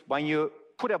priorities when you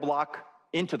put a block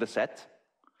into the set.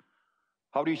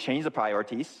 How do you change the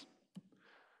priorities?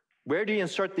 Where do you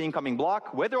insert the incoming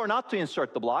block? Whether or not to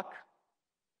insert the block.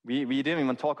 We didn't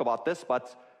even talk about this,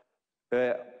 but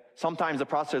sometimes the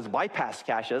processors bypass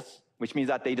caches, which means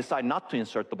that they decide not to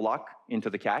insert the block into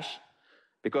the cache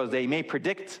because they may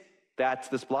predict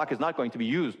that this block is not going to be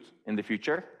used in the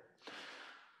future.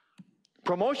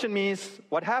 Promotion means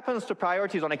what happens to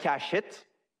priorities on a cache hit.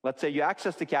 Let's say you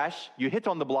access the cache, you hit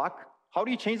on the block. How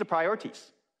do you change the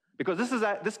priorities? Because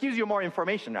this gives you more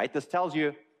information, right? This tells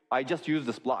you, I just used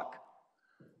this block.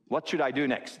 What should I do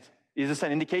next? Is this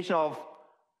an indication of,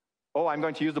 oh, I'm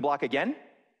going to use the block again?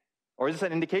 Or is this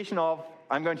an indication of,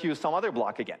 I'm going to use some other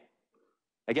block again?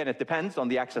 Again, it depends on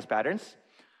the access patterns.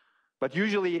 But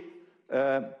usually,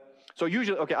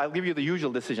 okay, I'll give you the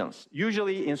usual decisions.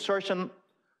 Usually, insertion,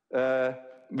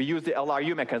 we use the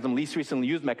LRU mechanism, least recently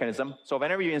used mechanism. So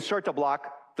whenever you insert a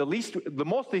block, the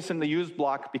most recently used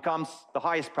block becomes the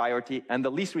highest priority, and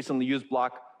the least recently used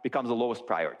block becomes the lowest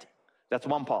priority. That's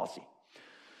one policy.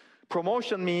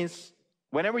 Promotion means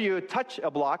whenever you touch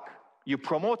a block, you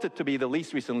promote it to be the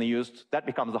least recently used, that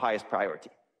becomes the highest priority.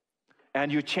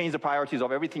 And you change the priorities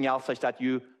of everything else such that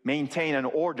you maintain an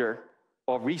order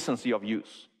of recency of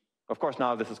use. Of course,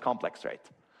 now this is complex, right?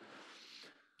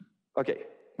 Okay,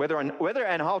 whether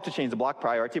and how to change the block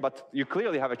priority, but you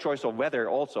clearly have a choice of whether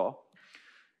also.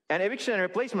 And eviction and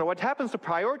replacement, what happens to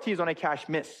priorities on a cache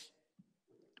miss?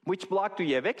 Which block do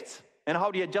you evict, and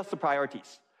how do you adjust the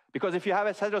priorities? Because if you have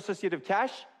a set associative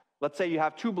cache, let's say you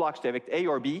have two blocks to evict, A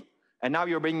or B, and now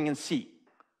you're bringing in C.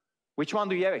 Which one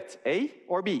do you evict, A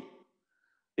or B?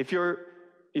 If you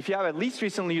have a least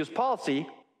recently used policy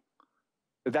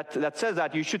that says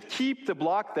that you should keep the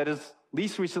block that is you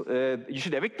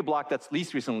should evict the block that's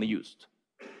least recently used.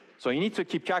 So you need to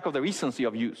keep track of the recency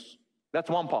of use. That's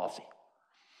one policy.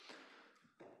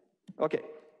 Okay.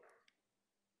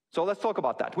 So let's talk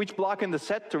about that. Which block in the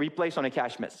set to replace on a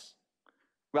cache miss?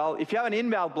 Well, if you have an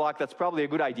invalid block, that's probably a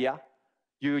good idea.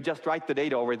 You just write the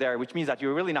data over there, which means that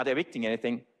you're really not evicting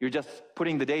anything. You're just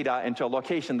putting the data into a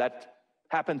location that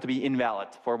happened to be invalid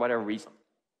for whatever reason.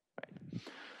 Right?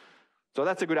 So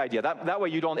that's a good idea. That way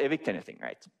you don't evict anything,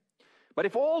 right? But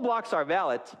if all blocks are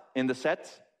valid in the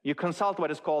set, you consult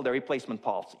what is called a replacement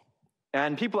policy.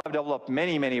 And people have developed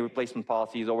many, many replacement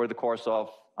policies over the course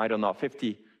of, I don't know,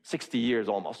 50, 60 years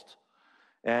almost.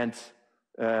 And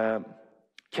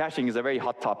caching is a very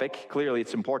hot topic. Clearly,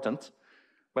 it's important.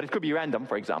 But it could be random,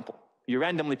 for example. You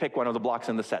randomly pick one of the blocks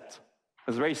in the set.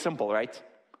 It's very simple, right?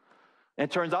 And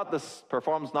it turns out this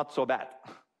performs not so bad.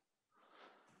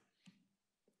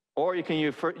 Or you can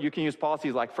use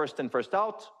policies like first in, first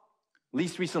out,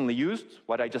 least recently used,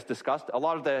 what I just discussed. A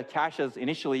lot of the caches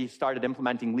initially started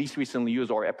implementing least recently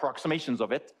used or approximations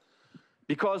of it,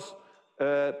 because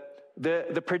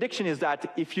the prediction is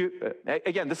that if you,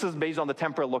 again, this is based on the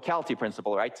temporal locality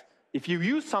principle, right? If you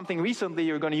use something recently,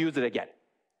 you're going to use it again.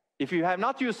 If you have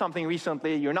not used something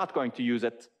recently, you're not going to use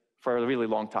it for a really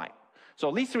long time. So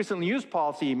least recently used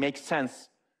policy makes sense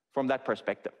from that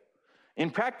perspective. In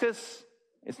practice,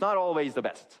 it's not always the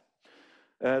best.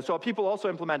 So people also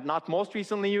implement not most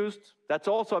recently used. That's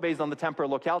also based on the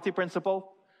temporal locality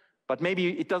principle, but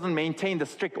maybe it doesn't maintain the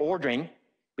strict ordering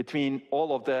between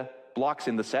all of the blocks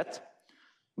in the set.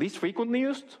 Least frequently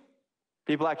used,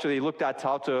 people actually looked at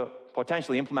how to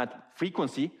potentially implement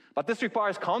frequency, but this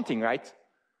requires counting, right?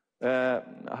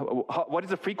 What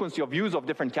is the frequency of use of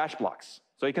different cache blocks?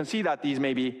 So you can see that these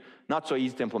may be not so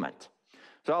easy to implement.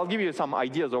 So I'll give you some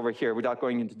ideas over here without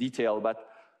going into detail, but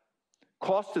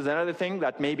cost is another thing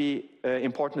that may be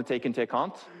important to take into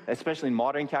account, especially in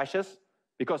modern caches,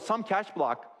 because some cache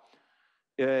block,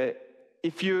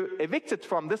 if you evict it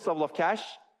from this level of cache,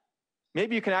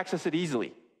 maybe you can access it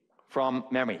easily from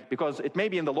memory, because it may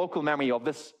be in the local memory of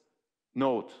this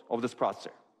node, of this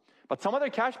processor. But some other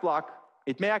cache block,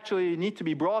 it may actually need to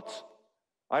be brought,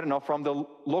 I don't know, from the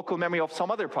local memory of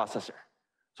some other processor.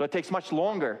 So it takes much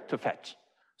longer to fetch.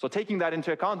 So taking that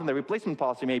into account in the replacement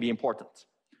policy may be important.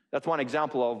 That's one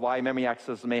example of why memory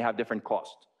access may have different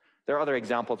costs. There are other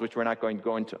examples which we're not going to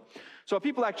go into. So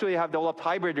people actually have developed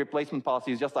hybrid replacement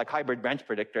policies, just like hybrid branch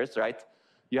predictors, right?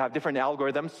 You have different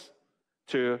algorithms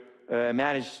to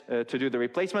manage to do the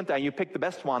replacement, and you pick the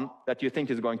best one that you think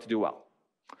is going to do well.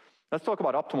 Let's talk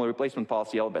about optimal replacement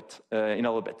policy in a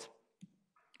little bit.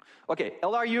 Okay,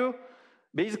 LRU,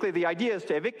 basically the idea is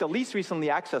to evict the least recently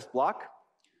accessed block.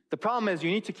 The problem is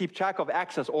you need to keep track of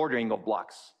access ordering of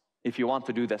blocks if you want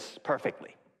to do this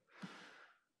perfectly.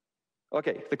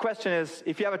 Okay, the question is,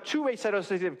 if you have a two-way set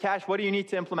associative cache, what do you need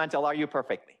to implement LRU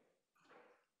perfectly?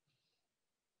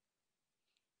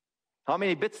 How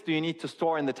many bits do you need to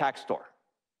store in the tag store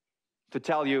to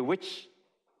tell you which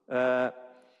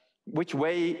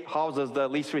way houses the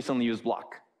least recently used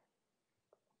block?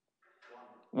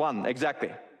 One,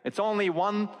 exactly. It's only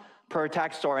one per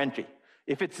tag store entry.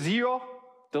 If it's 0,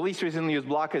 the least recently used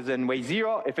block is in way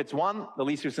 0. If it's 1, the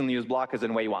least recently used block is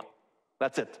in way 1.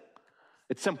 That's it.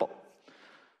 It's simple.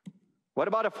 What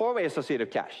about a four-way associative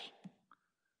cache?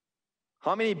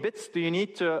 How many bits do you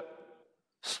need to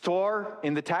store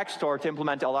in the tag store to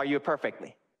implement LRU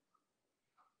perfectly?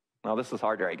 Now this is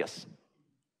harder, I guess.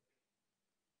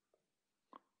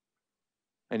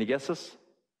 Any guesses?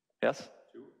 Yes?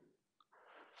 2.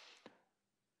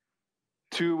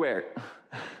 2 where?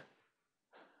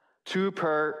 2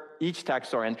 per each tag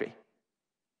store entry.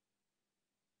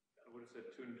 I would have said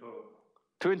 2 in total.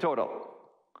 2 in total.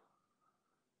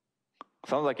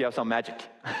 Sounds like you have some magic.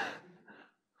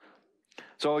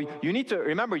 So you need to,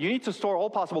 remember, you need to store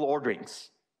all possible orderings,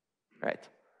 right?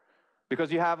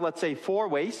 Because you have, let's say, 4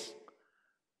 ways.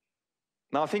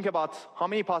 Now think about how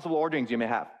many possible orderings you may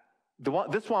have.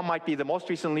 This one might be the most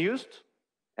recently used,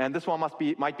 and this one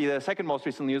might be the second most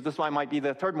recently used, this one might be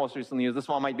the third most recently used, this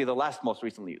one might be the last most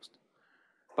recently used.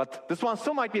 But this one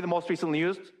still might be the most recently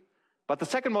used, but the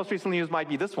second most recently used might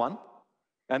be this one,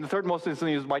 and the third most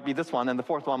recently used might be this one, and the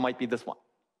fourth one might be this one.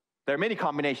 There are many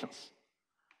combinations.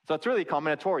 So it's really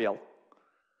combinatorial.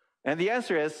 And the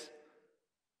answer is,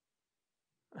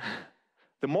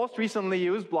 the most recently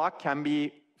used block can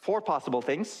be 4 possible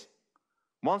things.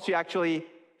 Once you actually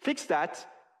fix that,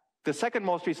 the second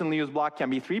most recently used block can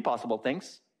be 3 possible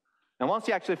things. And once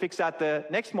you actually fix that, the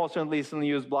next most recently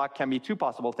used block can be 2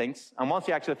 possible things. And once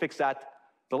you actually fix that,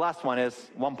 the last one is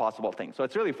 1 possible thing. So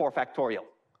it's really 4 factorial,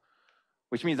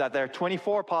 which means that there are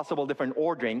 24 possible different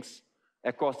orderings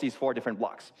across these 4 different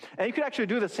blocks. And you could actually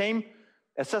do the same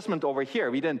assessment over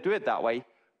here. We didn't do it that way,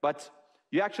 but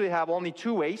you actually have only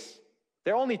 2 ways.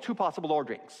 There are only 2 possible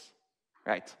orderings,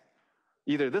 right?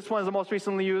 Either this one is the most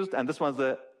recently used, and this one's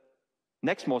the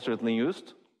next most recently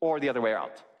used, or the other way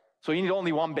around. So you need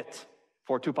only 1 bit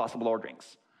for 2 possible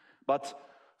orderings. But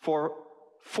for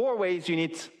 4 ways, you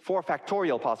need 4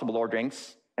 factorial possible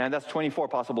orderings, and that's 24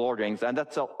 possible orderings, and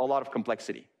that's a lot of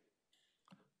complexity.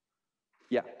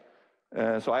 Yeah.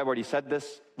 So I already said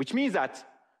this, which means that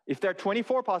If there are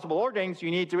 24 possible orderings,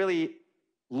 you need to really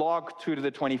log 2 to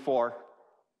the 24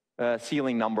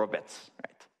 ceiling number of bits,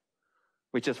 right?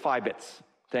 Which is 5 bits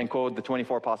to encode the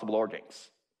 24 possible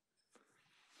orderings.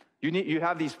 You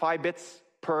have these 5 bits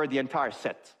per the entire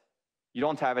set. You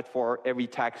don't have it for every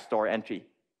text or entry,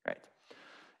 right?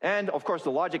 And of course,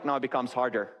 the logic now becomes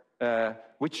harder.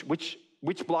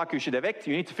 Which block you should evict,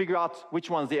 you need to figure out which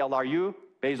one's the LRU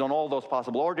based on all those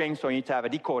possible orderings, so you need to have a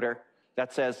decoder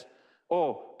that says,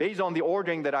 oh, based on the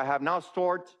ordering that I have now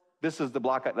stored, this is the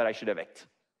block that I should evict.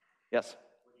 Yes?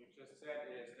 What you just said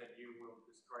is that you will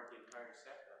discard the entire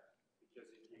set, because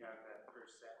if you have that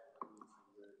first set, it means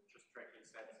you're just tracking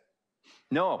sets.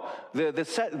 No,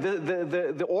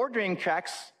 the ordering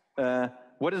tracks,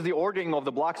 what is the ordering of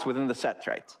the blocks within the set,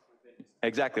 right?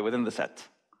 Exactly, within the set.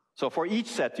 So for each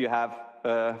set, you have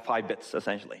 5 bits,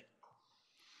 essentially.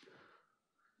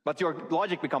 But your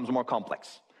logic becomes more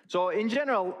complex. So in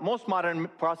general, most modern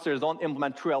processors don't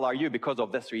implement true LRU because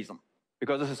of this reason,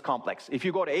 because this is complex. If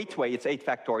you go to 8-way, it's 8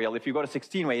 factorial. If you go to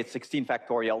 16-way, it's 16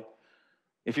 factorial.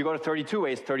 If you go to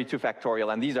 32-way, it's 32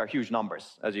 factorial, and these are huge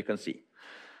numbers, as you can see.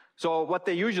 So what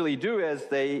they usually do is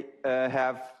they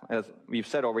have, as we've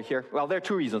said over here, well, there are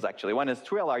 2 reasons, actually. One is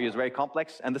true LRU is very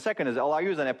complex, and the second is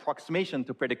LRU is an approximation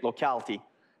to predict locality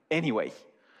anyway.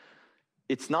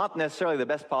 It's not necessarily the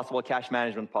best possible cache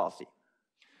management policy.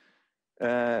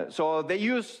 So they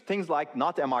use things like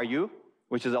not MRU,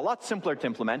 which is a lot simpler to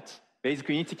implement.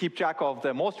 Basically, you need to keep track of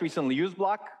the most recently used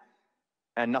block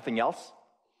and nothing else.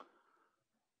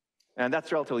 And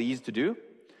that's relatively easy to do.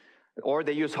 Or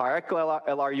they use hierarchical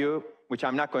LRU, which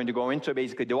I'm not going to go into.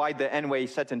 Basically, divide the n-way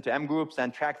set into m groups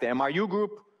and track the MRU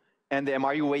group and the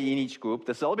MRU way in each group.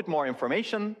 This is a little bit more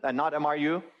information than not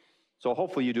MRU, so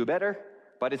hopefully you do better.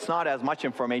 But it's not as much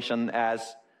information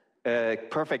as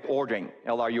perfect ordering,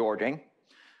 LRU ordering.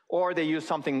 Or they use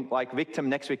something like victim,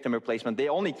 next victim replacement. They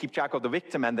only keep track of the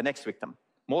victim and the next victim.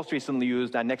 Most recently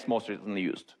used and next most recently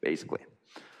used, basically.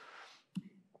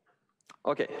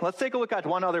 Okay, let's take a look at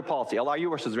one other policy, LRU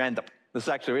versus random. This is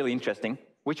actually really interesting.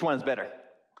 Which one is better?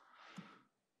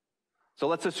 So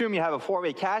let's assume you have a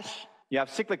 4-way cache. You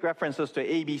have cyclic references to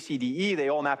A, B, C, D, E. They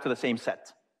all map to the same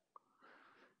set.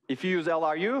 If you use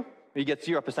LRU, you get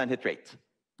 0% hit rate.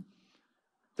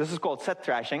 This is called set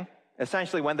thrashing.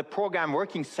 Essentially, when the program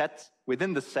working set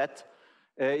within the set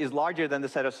is larger than the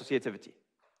set associativity.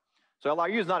 So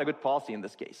LRU is not a good policy in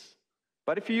this case.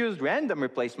 But if you use random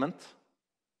replacement,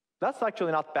 that's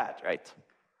actually not bad, right?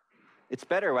 It's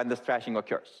better when this thrashing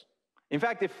occurs. In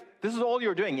fact, if this is all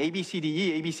you're doing, A, B, C, D,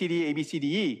 E, A, B, C, D, A, B, C,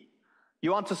 D, E,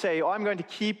 you want to say, oh, I'm going to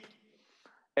keep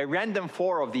a random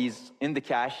 4 of these in the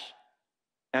cache,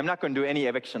 and I'm not going to do any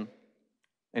eviction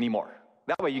anymore.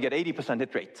 That way you get 80%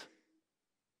 hit rate,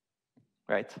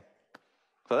 right?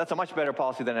 So that's a much better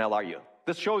policy than LRU.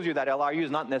 This shows you that LRU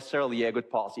is not necessarily a good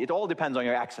policy. It all depends on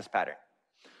your access pattern.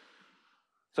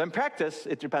 So in practice,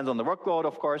 it depends on the workload,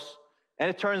 of course, and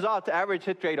it turns out the average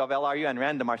hit rate of LRU and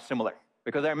random are similar,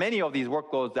 because there are many of these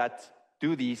workloads that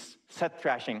do these set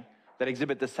thrashing, that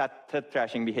exhibit the set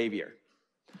thrashing behavior.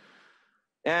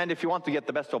 And if you want to get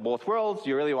the best of both worlds,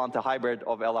 you really want a hybrid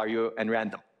of LRU and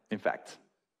random, in fact.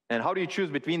 And how do you choose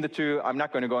between the two? I'm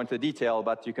not going to go into detail,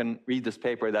 but you can read this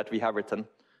paper that we have written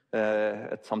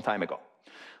some time ago.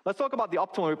 Let's talk about the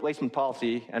optimal replacement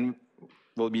policy, and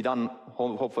we'll be done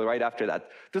hopefully right after that.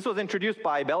 This was introduced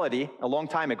by Belady a long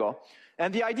time ago.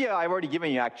 And the idea I've already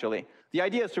given you, actually. The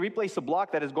idea is to replace a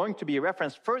block that is going to be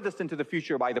referenced furthest into the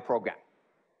future by the program.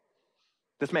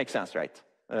 This makes sense, right?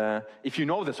 If you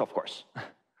know this, of course.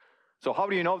 So how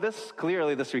do you know this?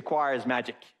 Clearly, this requires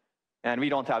magic. And we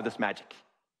don't have this magic.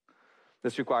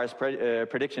 This requires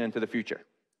prediction into the future,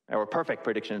 or perfect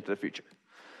prediction into the future.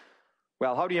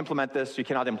 Well, how do you implement this? You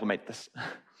cannot implement this.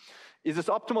 Is this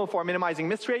optimal for minimizing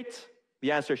miss rate?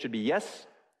 The answer should be yes.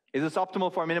 Is this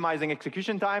optimal for minimizing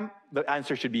execution time? The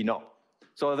answer should be no.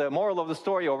 So the moral of the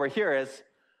story over here is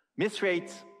miss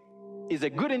rate is a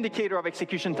good indicator of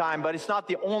execution time, but it's not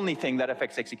the only thing that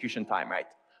affects execution time, right?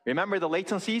 Remember the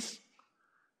latencies?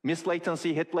 Miss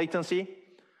latency, hit latency.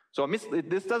 So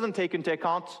this doesn't take into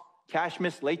account cache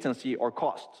miss latency or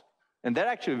cost. And that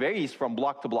actually varies from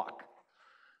block to block.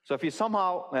 So if you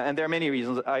somehow, and there are many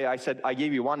reasons, I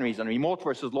gave you one reason, remote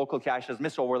versus local caches,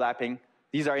 misoverlapping.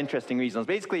 These are interesting reasons.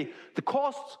 Basically, the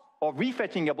cost of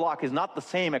refetching a block is not the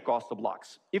same across the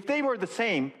blocks. If they were the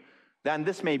same, then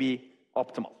this may be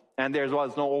optimal. And there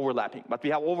was no overlapping. But we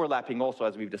have overlapping also,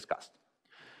 as we've discussed.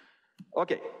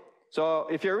 Okay, so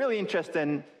if you're really interested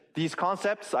in these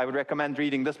concepts, I would recommend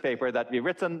reading this paper that we've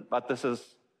written, but this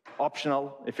is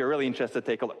optional. If you're really interested,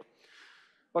 take a look.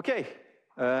 Okay,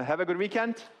 have a good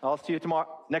weekend. I'll see you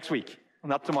next week.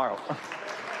 Not tomorrow.